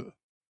like, ugh.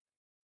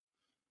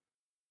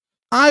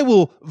 I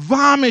will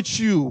vomit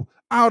you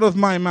out of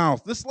my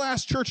mouth. This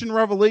last church in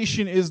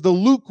Revelation is the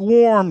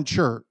lukewarm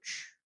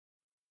church.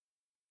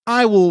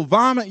 I will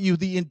vomit you.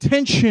 The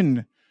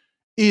intention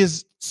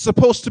is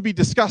supposed to be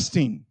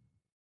disgusting.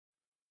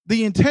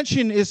 The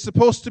intention is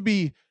supposed to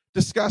be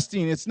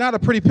disgusting. It's not a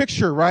pretty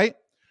picture, right?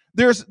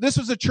 This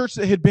was a church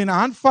that had been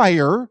on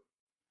fire,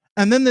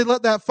 and then they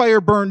let that fire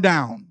burn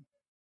down.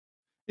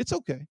 It's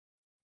okay.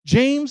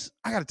 James,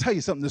 I got to tell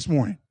you something this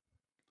morning.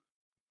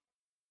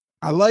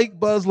 I like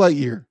Buzz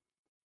Lightyear.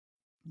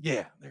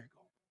 Yeah, there you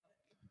go.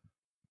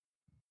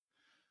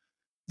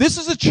 This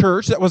is a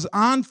church that was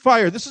on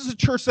fire. This is a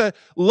church that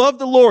loved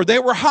the Lord. They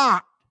were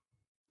hot.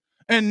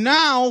 And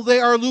now they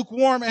are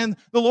lukewarm. And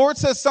the Lord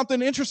says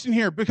something interesting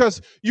here,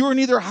 because you are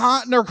neither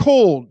hot nor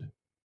cold.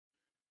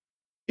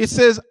 It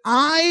says,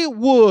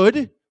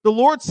 the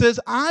Lord says,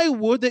 I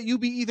would that you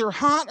be either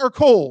hot or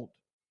cold.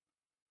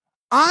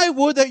 I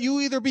would that you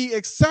either be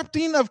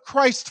accepting of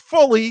Christ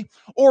fully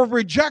or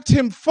reject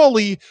him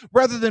fully,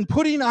 rather than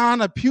putting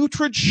on a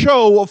putrid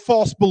show of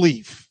false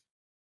belief.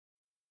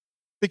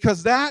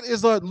 Because that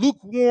is a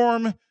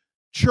lukewarm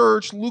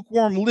church,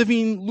 lukewarm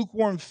living,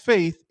 lukewarm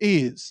faith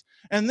is.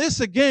 And this,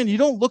 again, you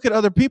don't look at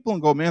other people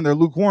and go, man, they're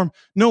lukewarm.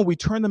 No, we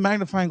turn the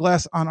magnifying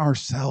glass on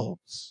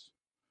ourselves,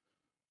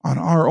 on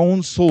our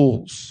own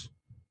souls.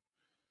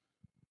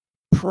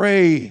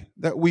 Pray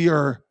that we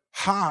are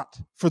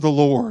hot for the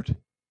Lord.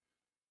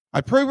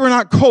 I pray we're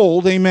not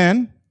cold,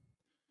 amen.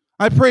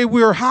 I pray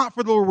we are hot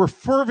for the Lord. We're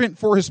fervent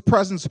for his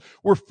presence.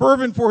 We're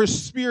fervent for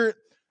his spirit.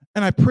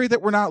 And I pray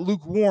that we're not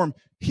lukewarm.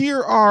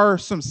 Here are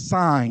some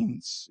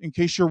signs, in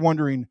case you're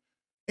wondering,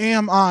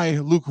 am I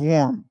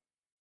lukewarm?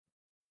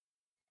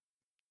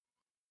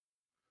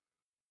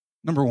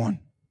 Number one,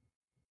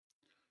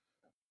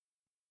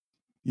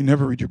 you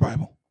never read your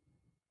Bible.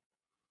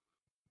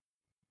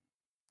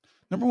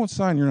 Number one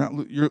sign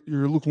you're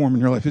lukewarm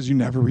in your life is you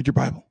never read your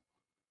Bible.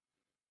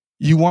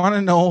 You want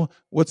to know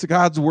what's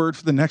God's word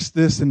for the next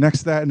this and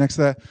next that and next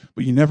that,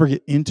 but you never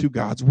get into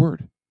God's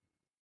word.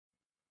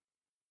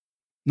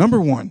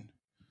 Number one,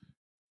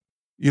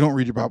 you don't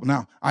read your Bible.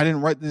 Now, I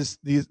didn't write this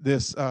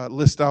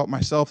list out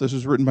myself. This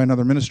was written by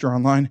another minister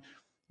online,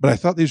 but I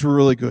thought these were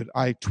really good.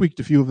 I tweaked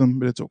a few of them,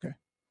 but it's okay.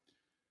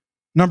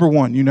 Number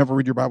one, you never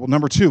read your Bible.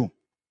 Number two,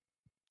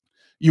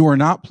 you are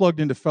not plugged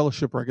into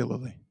fellowship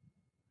regularly.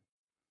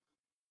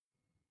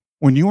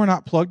 When you are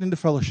not plugged into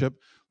fellowship,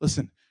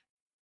 listen,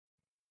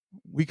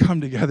 we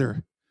come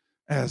together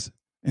as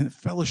in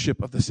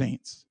fellowship of the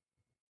saints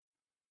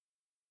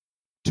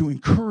to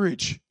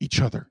encourage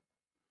each other,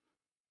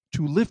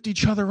 to lift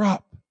each other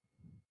up.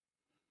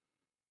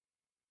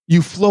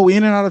 You flow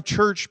in and out of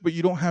church, but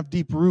you don't have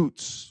deep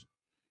roots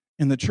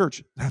in the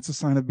church. That's a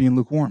sign of being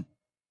lukewarm.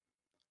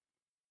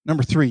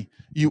 Number three,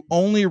 you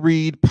only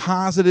read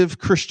positive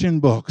Christian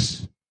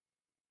books.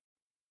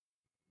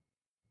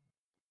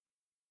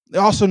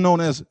 They're also known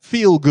as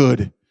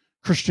feel-good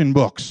Christian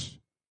books.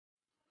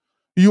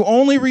 You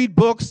only read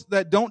books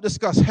that don't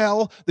discuss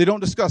hell, they don't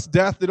discuss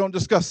death, they don't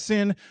discuss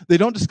sin, they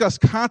don't discuss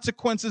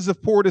consequences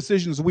of poor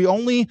decisions. We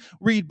only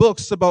read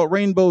books about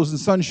rainbows and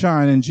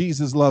sunshine and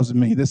Jesus loves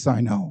me. This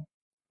I know.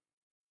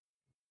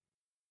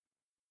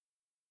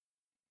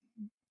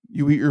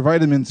 You eat your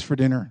vitamins for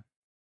dinner.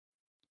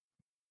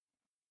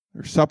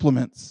 Their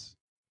supplements.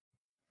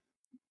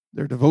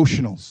 Their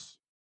devotionals.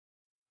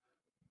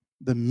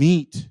 The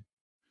meat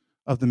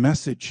of the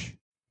message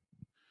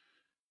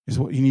is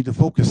what you need to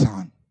focus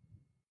on.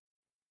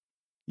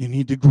 You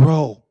need to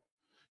grow.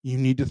 You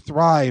need to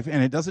thrive.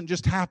 And it doesn't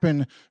just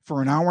happen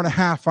for an hour and a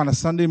half on a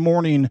Sunday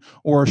morning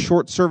or a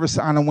short service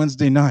on a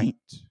Wednesday night.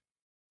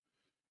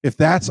 If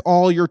that's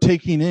all you're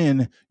taking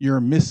in, you're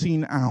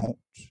missing out.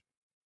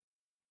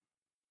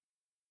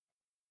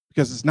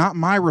 Because it's not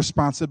my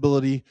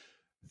responsibility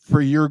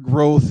for your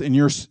growth and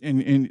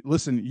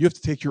listen, you have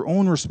to take your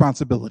own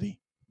responsibility.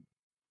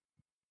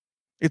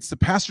 It's the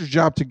pastor's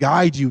job to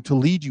guide you, to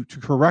lead you, to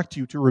correct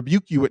you, to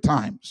rebuke you at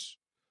times.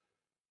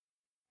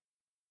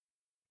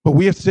 But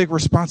we have to take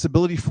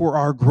responsibility for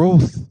our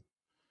growth,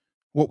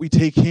 what we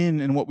take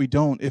in and what we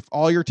don't. If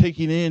all you're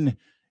taking in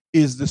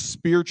is the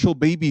spiritual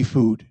baby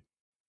food,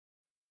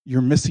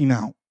 you're missing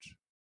out.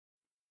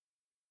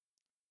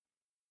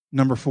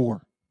 Number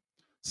 4,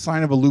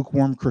 sign of a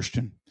lukewarm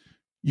Christian.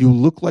 You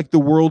look like the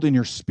world in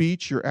your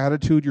speech, your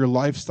attitude, your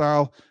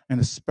lifestyle, and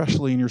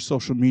especially in your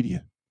social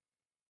media.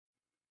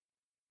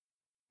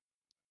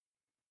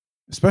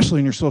 Especially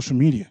in your social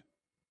media.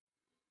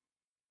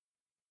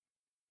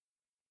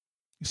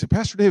 You say,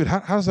 Pastor David,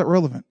 how is that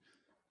relevant?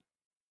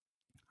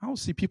 I will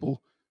see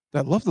people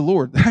that love the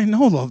Lord, that I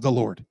know love the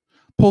Lord,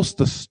 post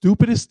the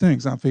stupidest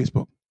things on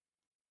Facebook,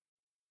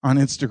 on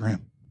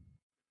Instagram.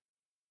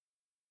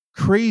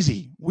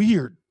 Crazy,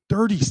 weird,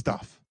 dirty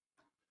stuff.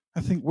 I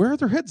think, where are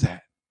their heads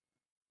at?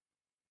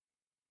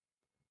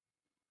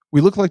 We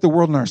look like the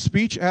world in our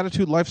speech,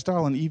 attitude,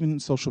 lifestyle, and even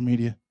social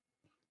media.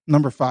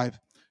 Number 5,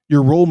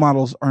 your role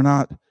models are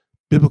not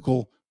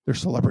biblical, they're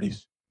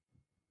celebrities.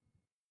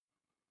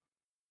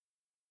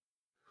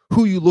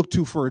 Who you look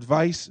to for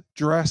advice,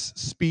 dress,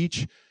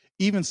 speech,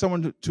 even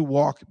someone to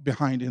walk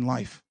behind in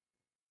life.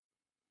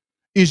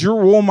 Is your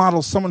role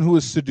model someone who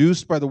is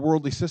seduced by the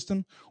worldly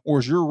system, or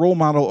is your role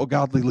model a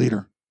godly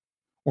leader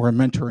or a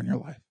mentor in your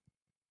life?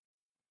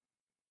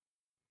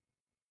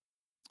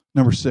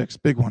 Number 6,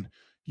 big one.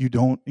 you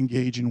don't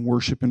engage in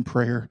worship and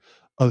prayer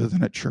other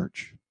than at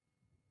church.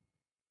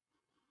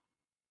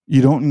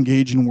 You don't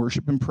engage in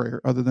worship and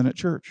prayer other than at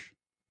church.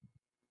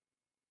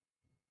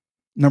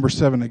 Number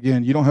 7,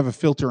 again, you don't have a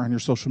filter on your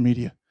social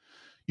media.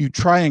 You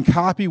try and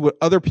copy what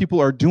other people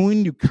are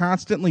doing. You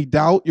constantly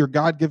doubt your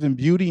God-given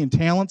beauty and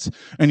talents,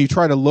 and you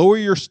try to lower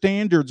your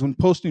standards when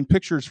posting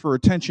pictures for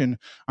attention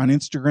on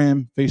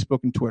Instagram,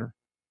 Facebook, and Twitter.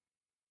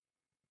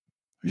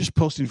 You're just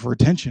posting for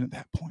attention at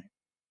that point.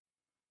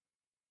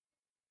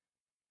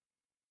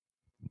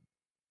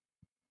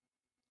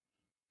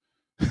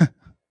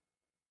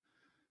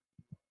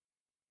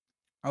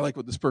 I like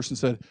what this person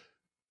said.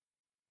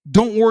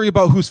 Don't worry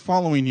about who's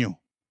following you.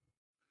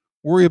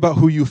 Worry about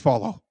who you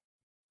follow.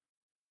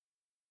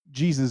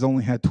 Jesus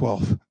only had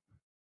 12.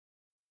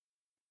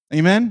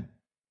 Amen?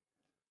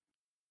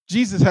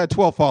 Jesus had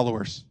 12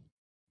 followers.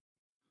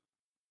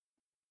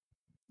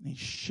 He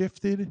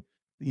shifted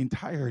the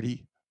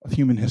entirety of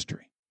human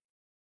history.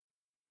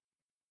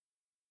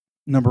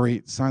 Number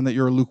 8, sign that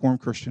you're a lukewarm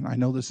Christian. I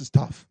know this is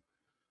tough.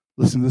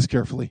 Listen to this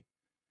carefully.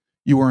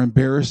 You are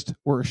embarrassed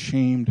or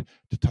ashamed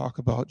to talk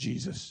about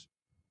Jesus.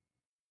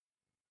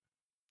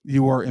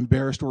 You are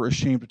embarrassed or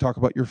ashamed to talk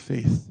about your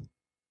faith.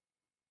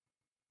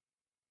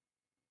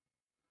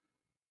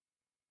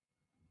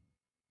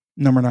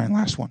 Number 9,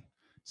 last one.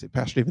 Say,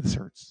 Pastor David, this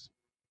hurts.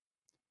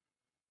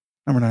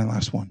 Number 9,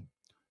 last one.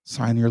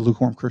 Sign you're a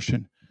lukewarm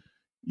Christian.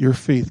 Your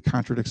faith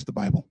contradicts the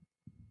Bible.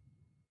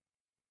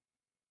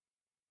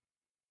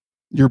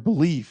 Your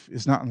belief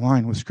is not in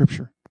line with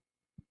Scripture.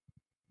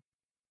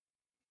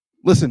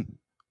 Listen,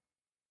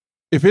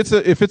 if it's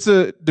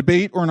a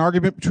debate or an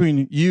argument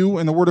between you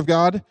and the Word of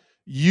God,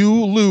 you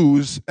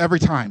lose every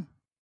time.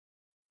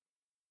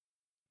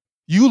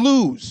 You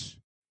lose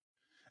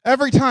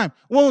every time.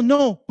 Well,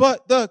 no,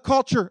 but the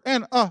culture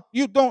and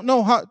you don't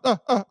know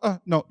how.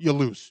 No, you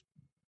lose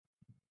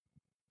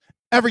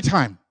every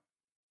time.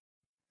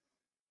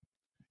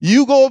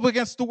 You go up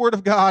against the Word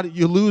of God,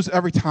 you lose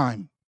every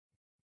time.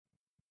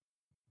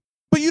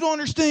 But you don't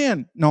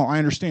understand. No, I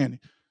understand.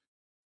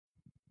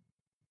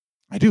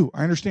 I do.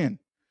 I understand.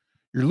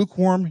 You're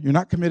lukewarm. You're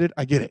not committed.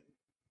 I get it.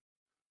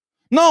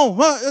 No,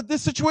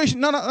 this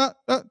situation. No.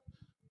 I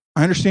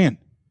understand.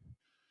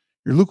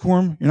 You're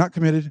lukewarm. You're not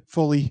committed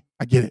fully.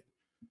 I get it.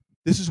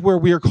 This is where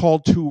we are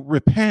called to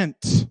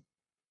repent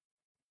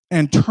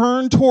and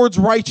turn towards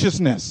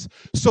righteousness.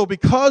 So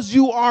because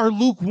you are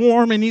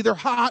lukewarm and neither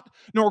hot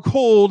nor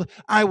cold,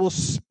 I will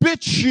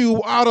spit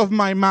you out of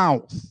my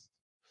mouth.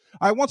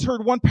 I once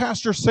heard one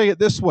pastor say it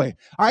this way.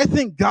 I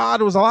think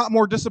God was a lot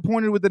more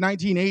disappointed with the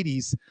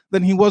 1980s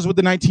than he was with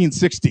the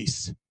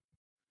 1960s.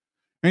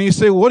 And you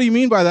say, well, what do you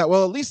mean by that?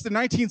 Well, at least the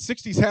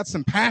 1960s had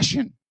some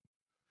passion.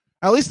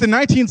 At least the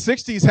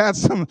 1960s had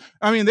some,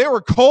 they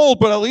were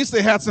cold, but at least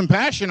they had some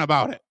passion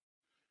about it.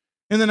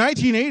 In the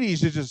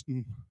 1980s, it just,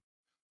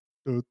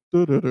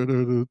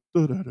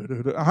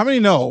 how many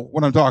know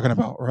what I'm talking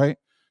about, right?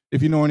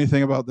 If you know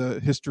anything about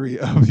the history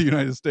of the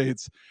United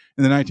States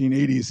in the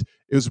 1980s,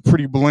 it was a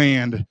pretty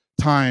bland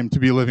time to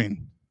be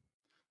living.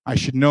 I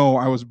should know,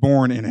 I was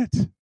born in it.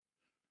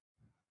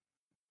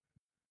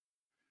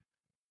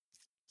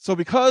 So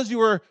because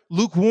you are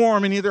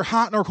lukewarm and neither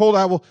hot nor cold,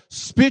 I will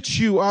spit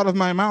you out of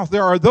my mouth.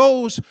 There are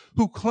those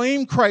who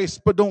claim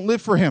Christ but don't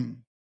live for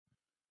him.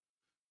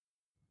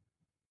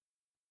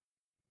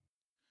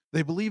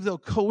 They believe they'll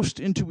coast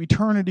into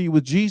eternity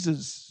with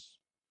Jesus.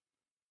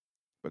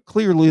 But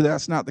clearly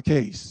that's not the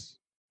case.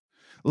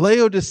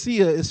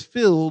 Laodicea is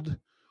filled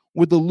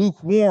with the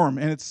lukewarm,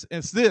 and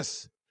it's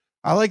this.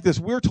 I like this.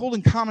 We're told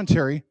in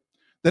commentary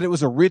that it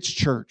was a rich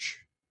church.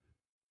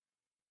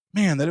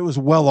 Man, that it was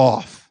well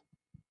off.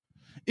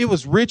 It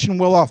was rich and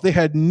well off. They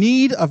had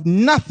need of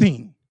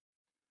nothing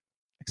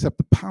except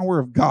the power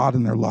of God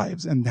in their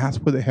lives, and that's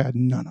what they had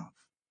none of.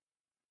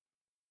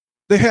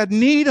 They had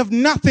need of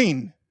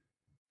nothing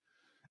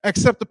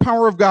except the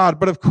power of God.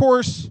 But of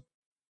course,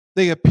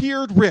 they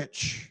appeared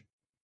rich,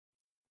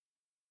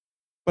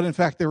 but in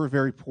fact, they were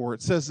very poor.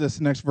 It says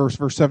this next verse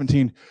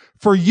 17.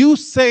 For you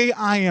say,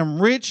 I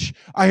am rich,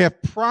 I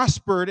have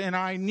prospered, and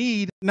I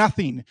need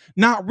nothing,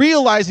 not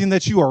realizing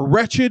that you are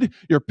wretched,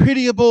 you're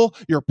pitiable,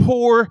 you're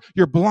poor,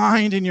 you're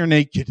blind, and you're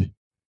naked.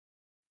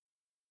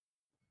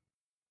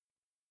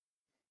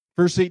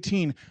 Verse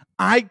 18,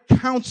 I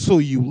counsel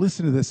you,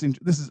 listen to this,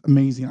 this is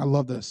amazing, I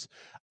love this.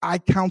 I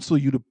counsel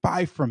you to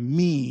buy from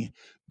me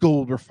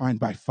gold refined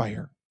by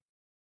fire,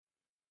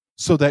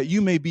 so that you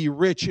may be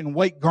rich in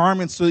white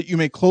garments, so that you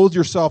may clothe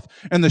yourself,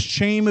 and the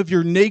shame of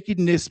your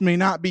nakedness may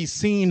not be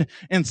seen,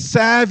 and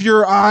salve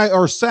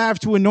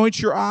to anoint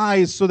your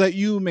eyes, so that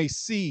you may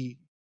see.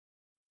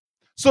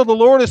 So the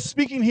Lord is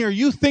speaking here.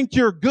 You think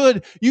you're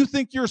good, you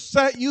think you're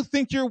set, you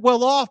think you're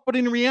well off, but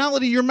in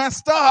reality, you're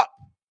messed up.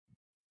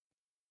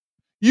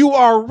 You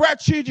are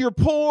wretched, you're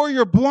poor,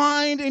 you're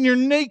blind, and you're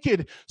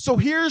naked. So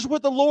here's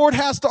what the Lord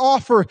has to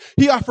offer.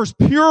 He offers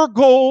pure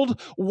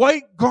gold,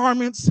 white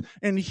garments,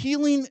 and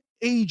healing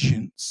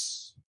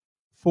agents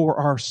for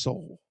our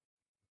soul.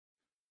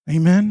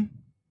 Amen?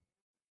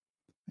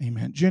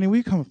 Amen. Jenny, will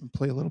you come up and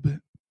play a little bit?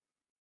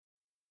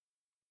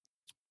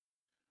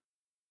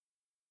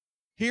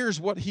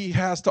 Here's what he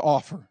has to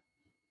offer.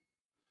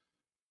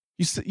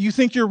 You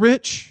think you're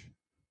rich?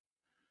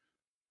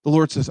 The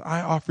Lord says,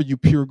 I offer you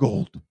pure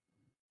gold.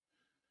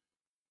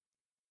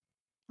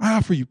 I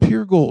offer you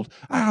pure gold.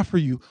 I offer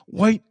you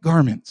white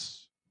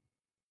garments.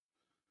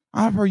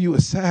 I offer you a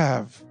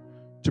salve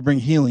to bring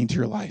healing to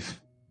your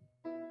life.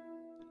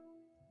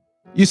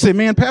 You say,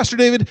 man, Pastor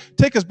David,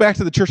 take us back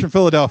to the church in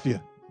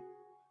Philadelphia.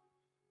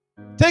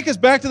 Take us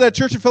back to that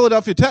church in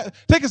Philadelphia.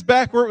 Take us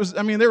back where it was,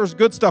 there was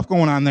good stuff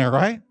going on there,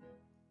 right?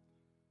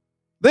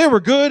 They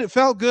were good. It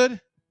felt good.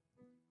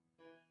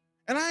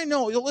 And I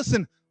know,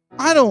 listen,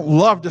 I don't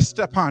love to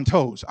step on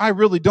toes. I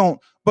really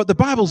don't. But the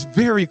Bible's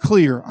very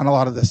clear on a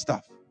lot of this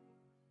stuff.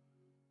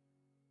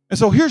 And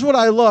so here's what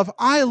I love.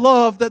 I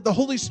love that the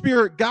Holy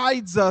Spirit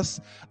guides us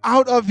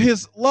out of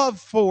his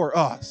love for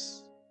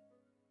us.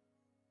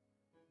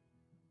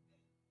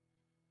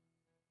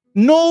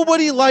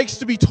 Nobody likes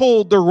to be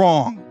told they're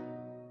wrong.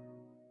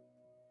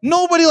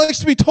 Nobody likes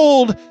to be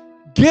told,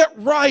 get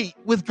right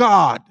with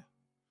God.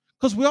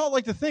 Because we all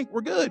like to think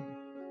we're good.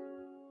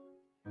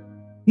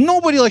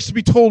 Nobody likes to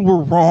be told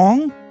we're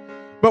wrong.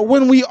 But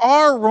when we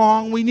are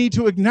wrong, we need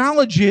to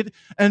acknowledge it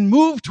and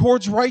move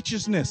towards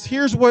righteousness.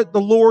 Here's what the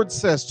Lord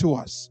says to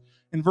us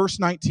in verse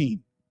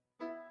 19.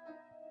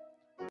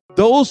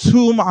 Those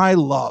whom I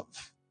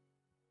love.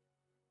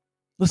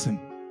 Listen,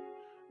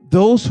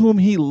 those whom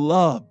he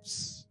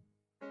loves,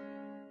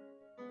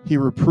 he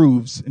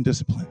reproves and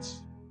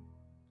disciplines.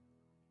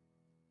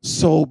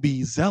 So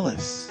be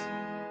zealous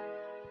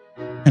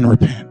and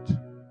repent.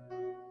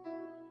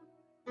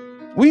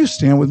 Will you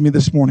stand with me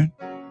this morning?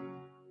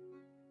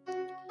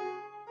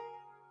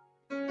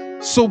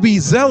 So be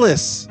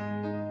zealous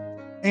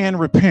and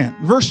repent.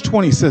 Verse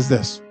 20 says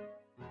this.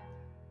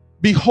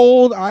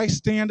 Behold, I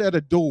stand at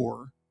a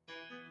door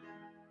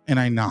and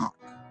I knock.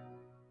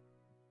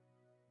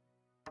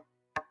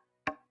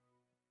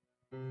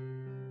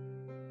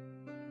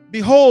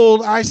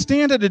 Behold, I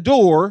stand at a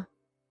door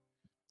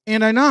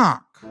and I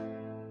knock.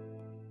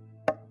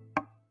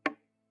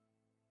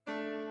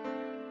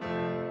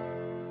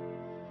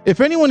 If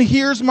anyone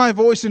hears my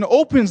voice and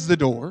opens the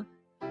door,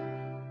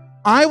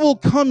 I will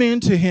come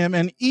into him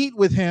and eat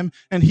with him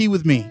and he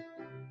with me.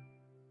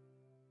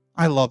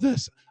 I love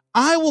this.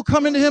 I will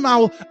come into him. I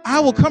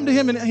will come to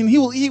him and he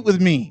will eat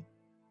with me.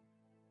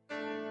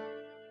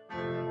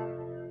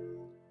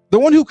 The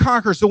one who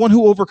conquers, the one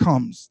who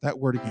overcomes, that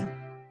word again.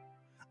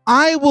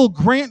 I will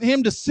grant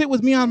him to sit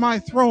with me on my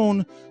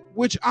throne,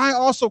 which I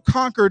also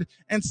conquered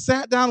and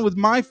sat down with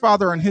my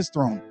Father on his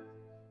throne.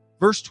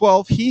 Verse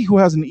 12, he who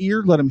has an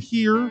ear, let him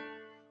hear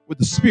what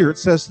the Spirit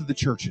says to the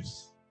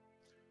churches.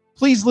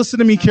 Please listen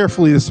to me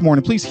carefully this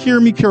morning. Please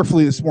hear me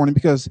carefully this morning,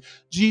 because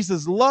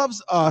Jesus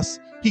loves us.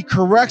 He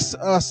corrects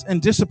us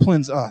and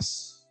disciplines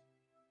us.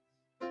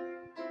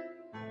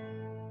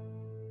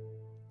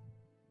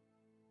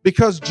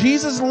 Because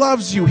Jesus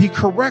loves you, he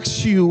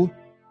corrects you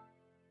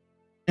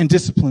and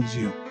disciplines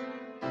you.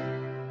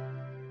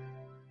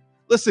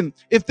 Listen,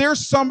 if there's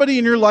somebody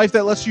in your life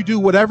that lets you do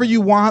whatever you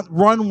want,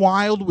 run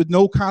wild with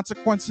no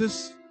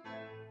consequences,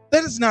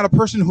 that is not a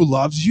person who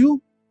loves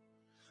you.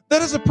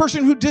 That is a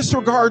person who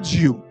disregards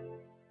you.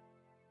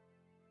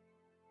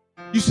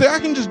 You say, I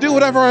can just do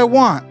whatever I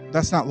want.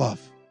 That's not love.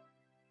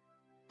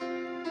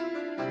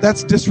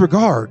 That's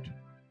disregard.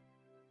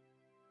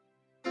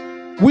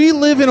 We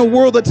live in a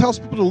world that tells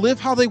people to live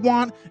how they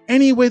want,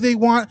 any way they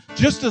want,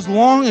 just as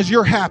long as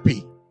you're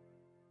happy.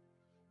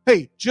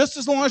 Hey, just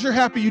as long as you're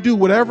happy, you do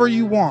whatever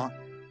you want.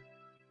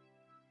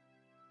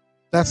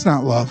 That's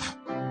not love.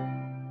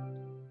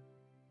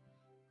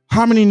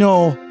 How many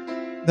know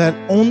that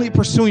only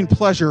pursuing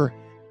pleasure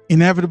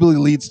inevitably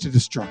leads to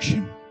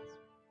destruction?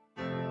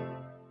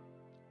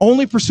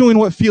 Only pursuing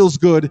what feels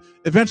good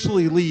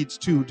eventually leads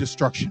to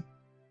destruction.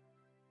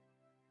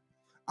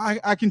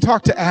 I can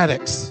talk to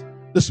addicts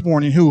this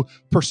morning who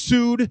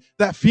pursued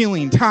that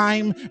feeling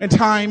time and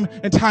time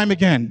and time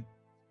again.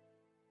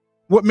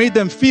 What made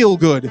them feel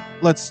good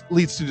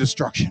leads to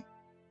destruction.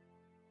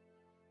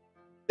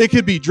 It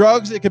could be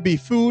drugs, it could be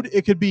food,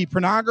 it could be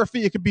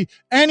pornography, it could be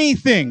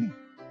anything.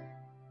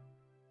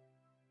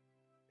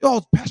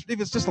 Oh, Pastor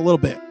David, it's just a little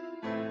bit.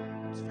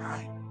 It's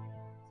fine.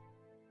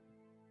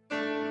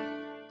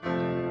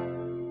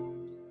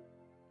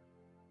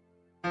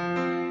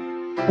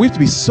 We have to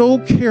be so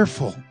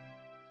careful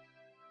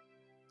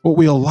what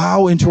we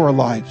allow into our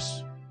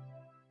lives.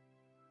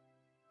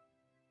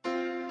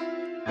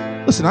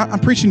 Listen, I'm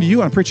preaching to you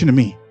and I'm preaching to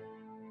me.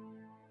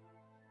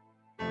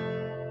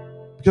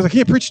 Because I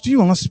can't preach to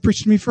you unless it's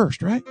preached to me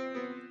first, right?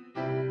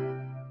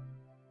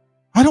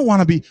 I don't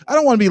want to be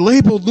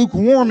labeled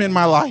lukewarm in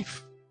my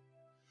life.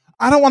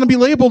 I don't want to be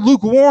labeled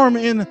lukewarm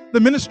in the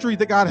ministry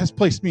that God has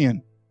placed me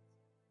in.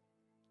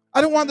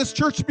 I don't want this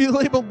church to be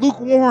labeled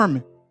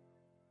lukewarm.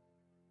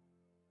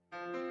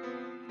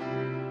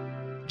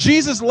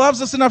 Jesus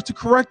loves us enough to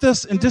correct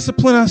us and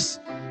discipline us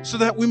so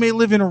that we may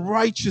live in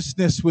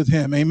righteousness with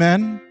him.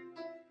 Amen?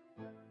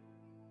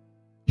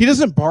 He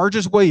doesn't barge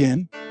his way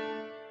in.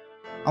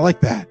 I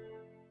like that.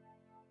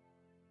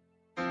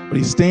 But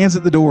he stands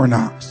at the door and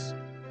knocks.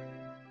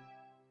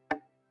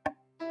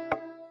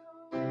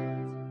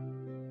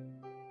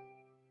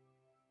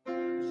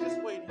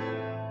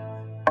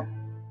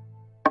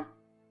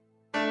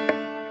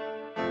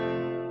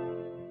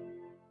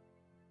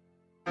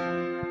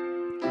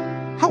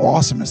 How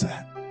awesome is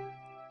that?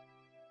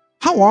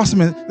 How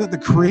awesome is that the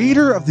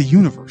creator of the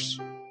universe,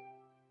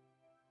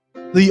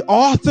 the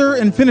author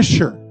and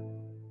finisher,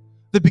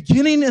 the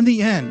beginning and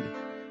the end,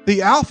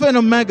 the Alpha and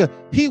Omega,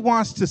 he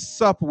wants to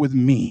sup with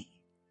me.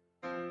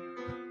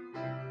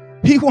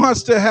 He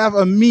wants to have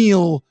a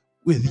meal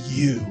with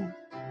you.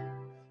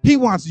 He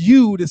wants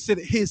you to sit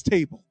at his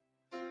table.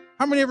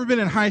 How many ever been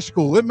in high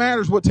school? It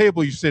matters what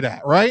table you sit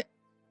at, right?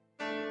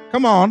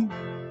 Come on.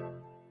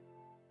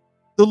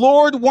 The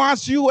Lord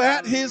wants you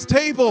at his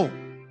table.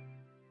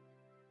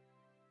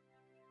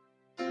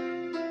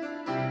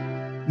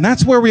 And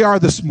that's where we are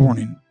this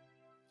morning.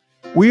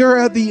 We are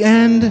at the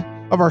end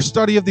of our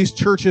study of these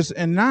churches,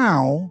 and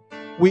now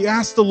we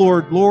ask the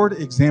Lord, Lord,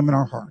 examine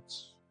our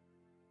hearts.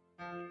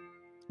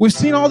 We've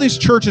seen all these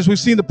churches. We've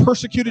seen the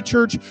persecuted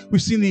church.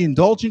 We've seen the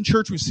indulgent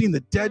church. We've seen the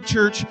dead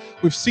church.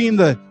 We've seen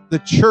the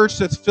church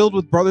that's filled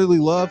with brotherly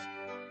love.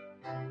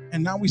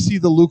 And now we see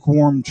the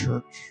lukewarm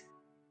church.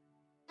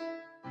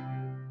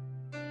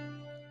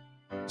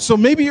 So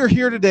maybe you're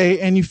here today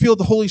and you feel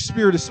the Holy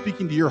Spirit is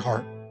speaking to your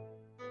heart.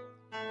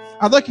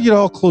 I'd like you to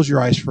all close your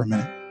eyes for a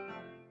minute.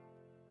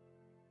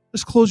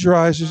 Just close your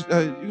eyes. You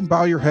can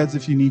bow your heads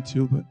if you need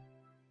to. But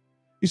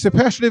you say,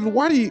 Pastor David,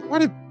 why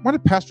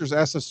did pastors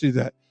ask us to do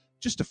that?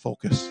 Just to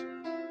focus.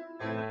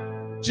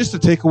 Just to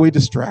take away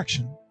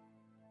distraction.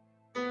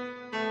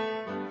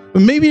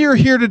 But maybe you're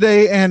here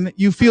today and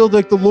you feel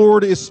like the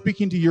Lord is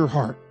speaking to your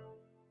heart.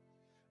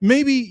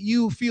 Maybe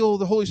you feel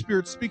the Holy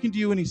Spirit speaking to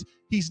you and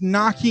he's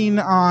knocking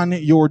on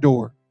your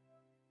door.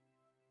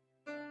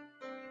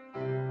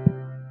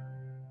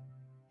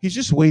 He's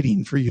just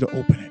waiting for you to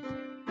open it.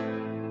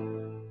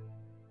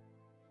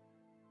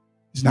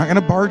 He's not going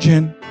to barge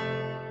in,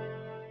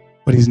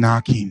 but he's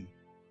knocking.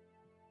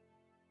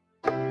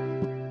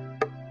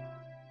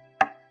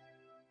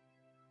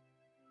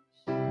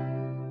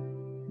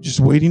 Just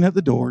waiting at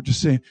the door,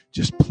 just saying,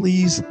 just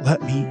please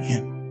let me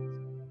in.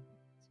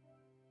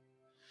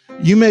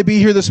 You may be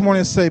here this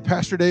morning and say,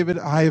 Pastor David,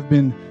 I have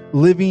been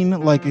living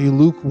like a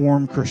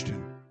lukewarm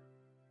Christian.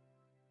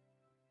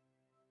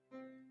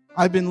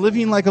 I've been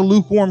living like a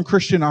lukewarm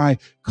Christian. I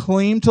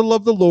claim to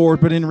love the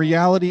Lord, but in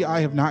reality, I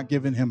have not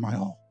given him my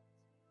all.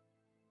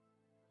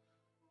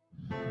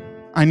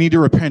 I need to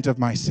repent of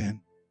my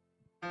sin.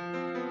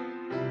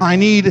 I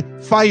need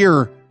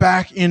fire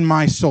back in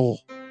my soul.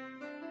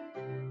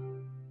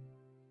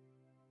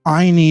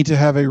 I need to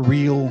have a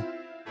real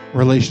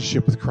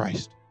relationship with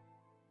Christ.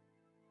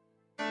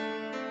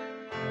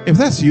 If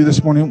that's you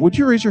this morning, would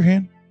you raise your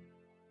hand?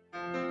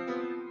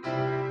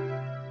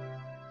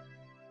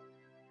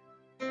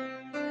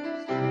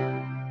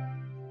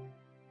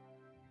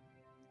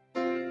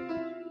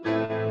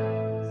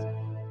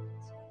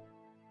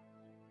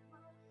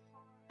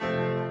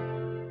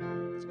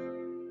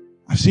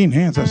 I've seen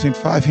hands. I've seen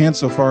 5 hands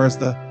so far as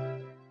the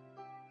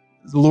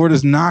Lord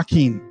is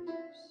knocking.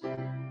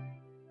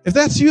 If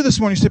that's you this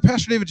morning, you say,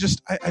 Pastor David,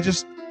 I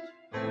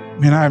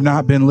have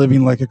not been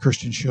living like a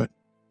Christian should.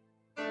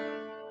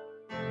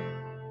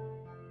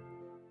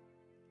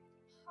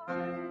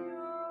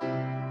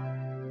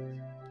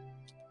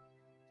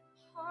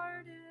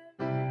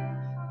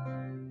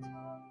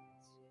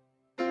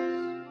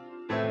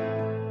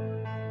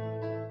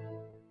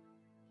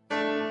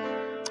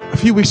 A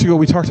few weeks ago,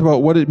 we talked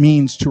about what it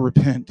means to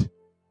repent.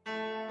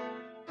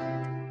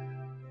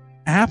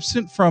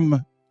 Absent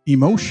from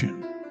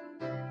emotion.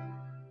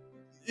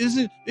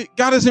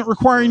 God isn't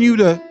requiring you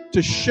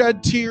to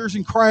shed tears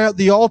and cry out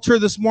the altar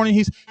this morning.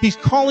 He's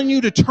calling you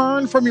to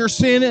turn from your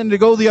sin and to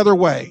go the other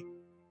way.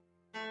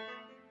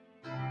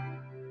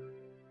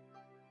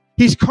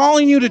 He's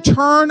calling you to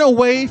turn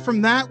away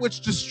from that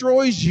which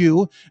destroys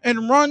you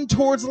and run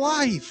towards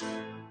life.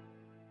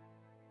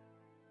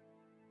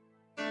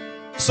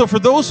 So for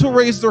those who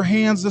raised their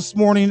hands this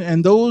morning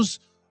and those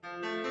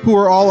who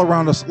are all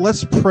around us,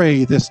 let's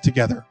pray this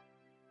together.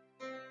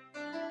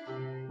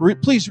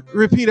 Please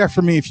repeat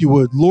after me if you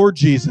would. Lord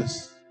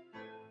Jesus,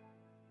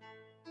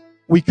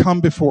 we come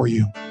before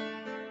you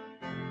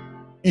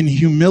in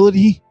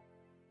humility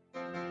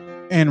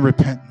and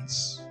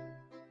repentance.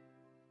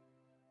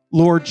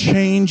 Lord,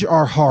 change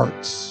our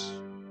hearts.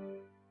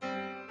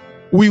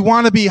 We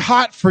want to be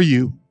hot for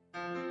you.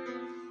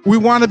 We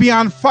want to be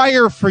on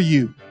fire for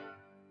you.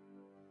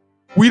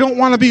 We don't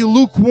want to be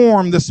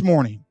lukewarm this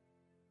morning.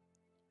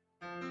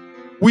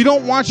 We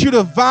don't want you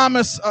to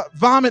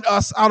vomit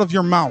us out of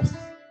your mouth.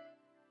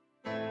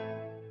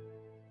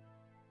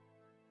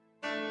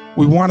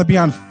 We want to be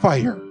on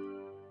fire.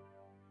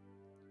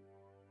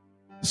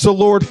 So,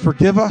 Lord,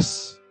 forgive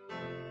us.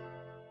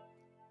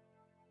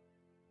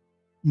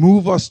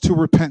 Move us to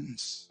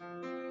repentance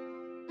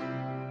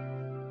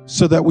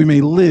so that we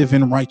may live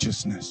in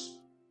righteousness.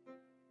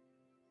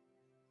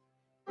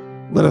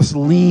 Let us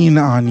lean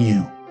on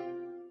you.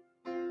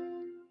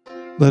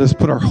 Let us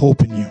put our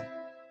hope in you.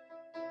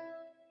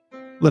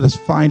 Let us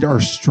find our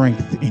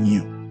strength in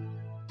you.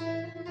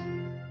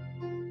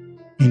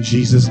 In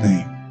Jesus'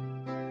 name,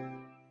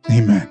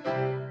 amen.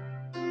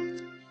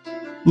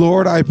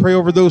 Lord, I pray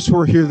over those who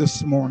are here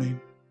this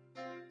morning.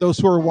 those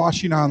who are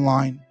watching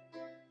online.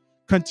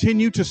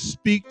 Continue to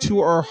speak to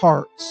our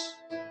hearts.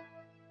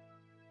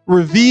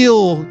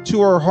 Reveal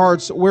to our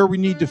hearts where we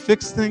need to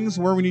fix things,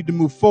 where we need to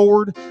move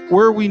forward,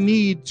 where we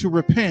need to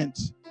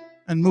repent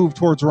and move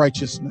towards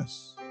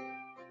righteousness.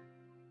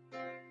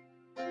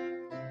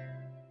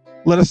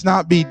 Let us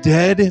not be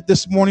dead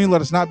this morning. Let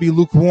us not be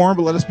lukewarm,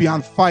 but let us be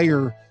on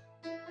fire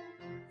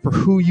for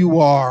who you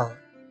are.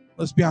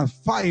 Let's be on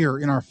fire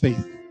in our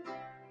faith.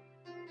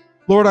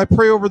 Lord, I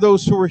pray over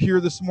those who are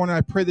here this morning.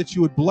 I pray that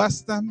you would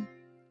bless them.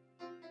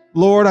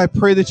 Lord, I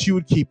pray that you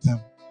would keep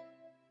them.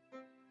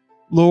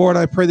 Lord,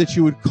 I pray that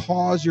you would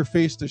cause your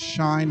face to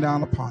shine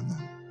down upon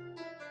them.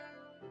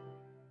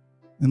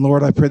 And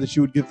Lord, I pray that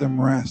you would give them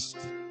rest.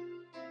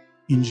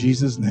 In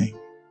Jesus' name.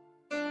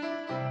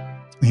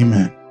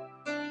 Amen.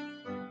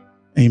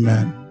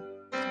 Amen.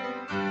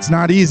 It's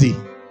not easy.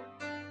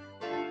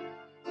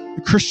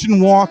 The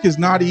Christian walk is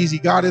not easy.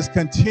 God is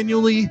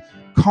continually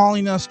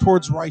calling us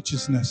towards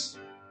righteousness.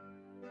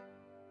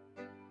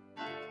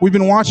 We've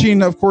been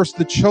watching, of course,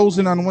 The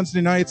Chosen on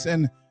Wednesday nights,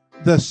 and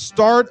the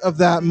start of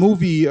that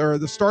movie, or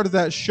the start of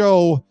that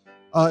show,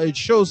 it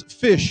shows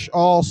fish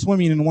all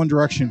swimming in one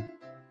direction.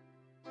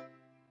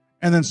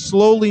 And then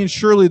slowly and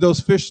surely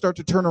those fish start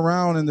to turn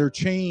around and they're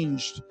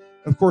changed.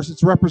 Of course,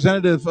 it's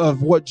representative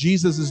of what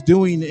Jesus is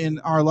doing in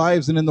our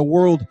lives and in the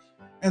world.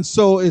 And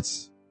so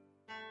it's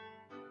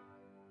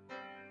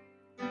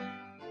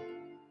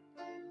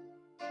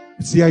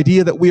the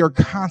idea that we are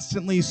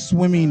constantly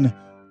swimming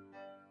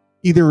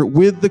either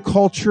with the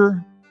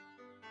culture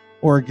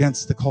or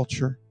against the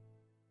culture.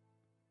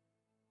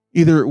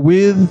 Either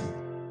with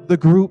the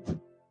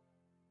group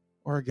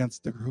or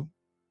against the group.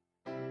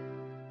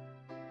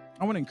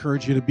 I want to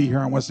encourage you to be here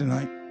on Wednesday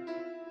night.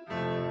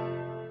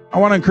 I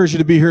want to encourage you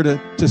to be here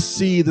to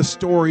see the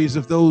stories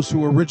of those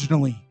who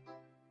originally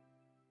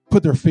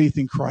put their faith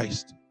in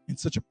Christ in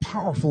such a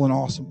powerful and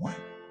awesome way.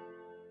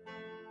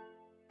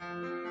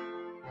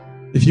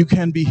 If you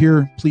can be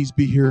here, please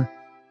be here.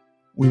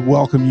 We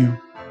welcome you.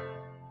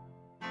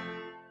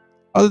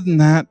 Other than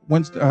that,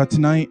 Wednesday,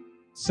 tonight,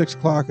 6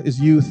 o'clock is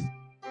youth.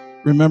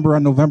 Remember,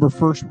 on November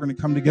 1st, we're going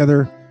to come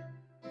together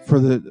for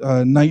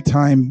the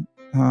nighttime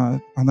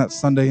on that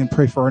Sunday and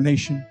pray for our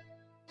nation.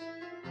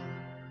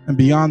 And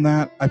beyond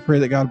that, I pray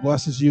that God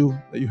blesses you,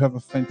 that you have a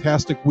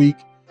fantastic week.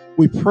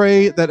 We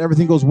pray that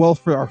everything goes well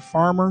for our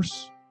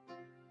farmers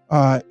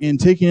in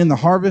taking in the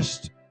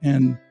harvest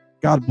and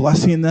God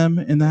blessing them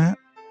in that.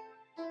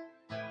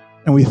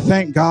 And we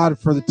thank God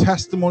for the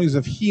testimonies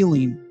of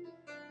healing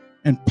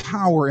and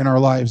power in our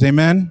lives.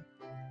 Amen.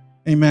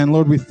 Amen.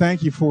 Lord, we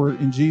thank you for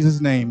it in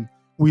Jesus' name.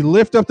 We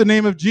lift up the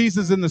name of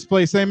Jesus in this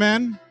place.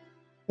 Amen.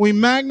 We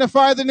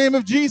magnify the name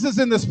of Jesus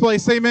in this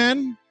place.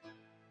 Amen.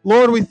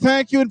 Lord, we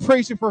thank you and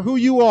praise you for who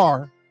you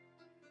are.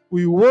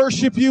 We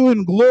worship you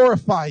and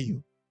glorify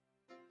you.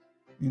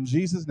 In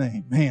Jesus'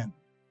 name, man.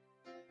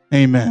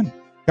 Amen.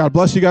 God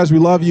bless you guys. We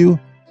love you.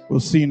 We'll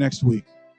see you next week.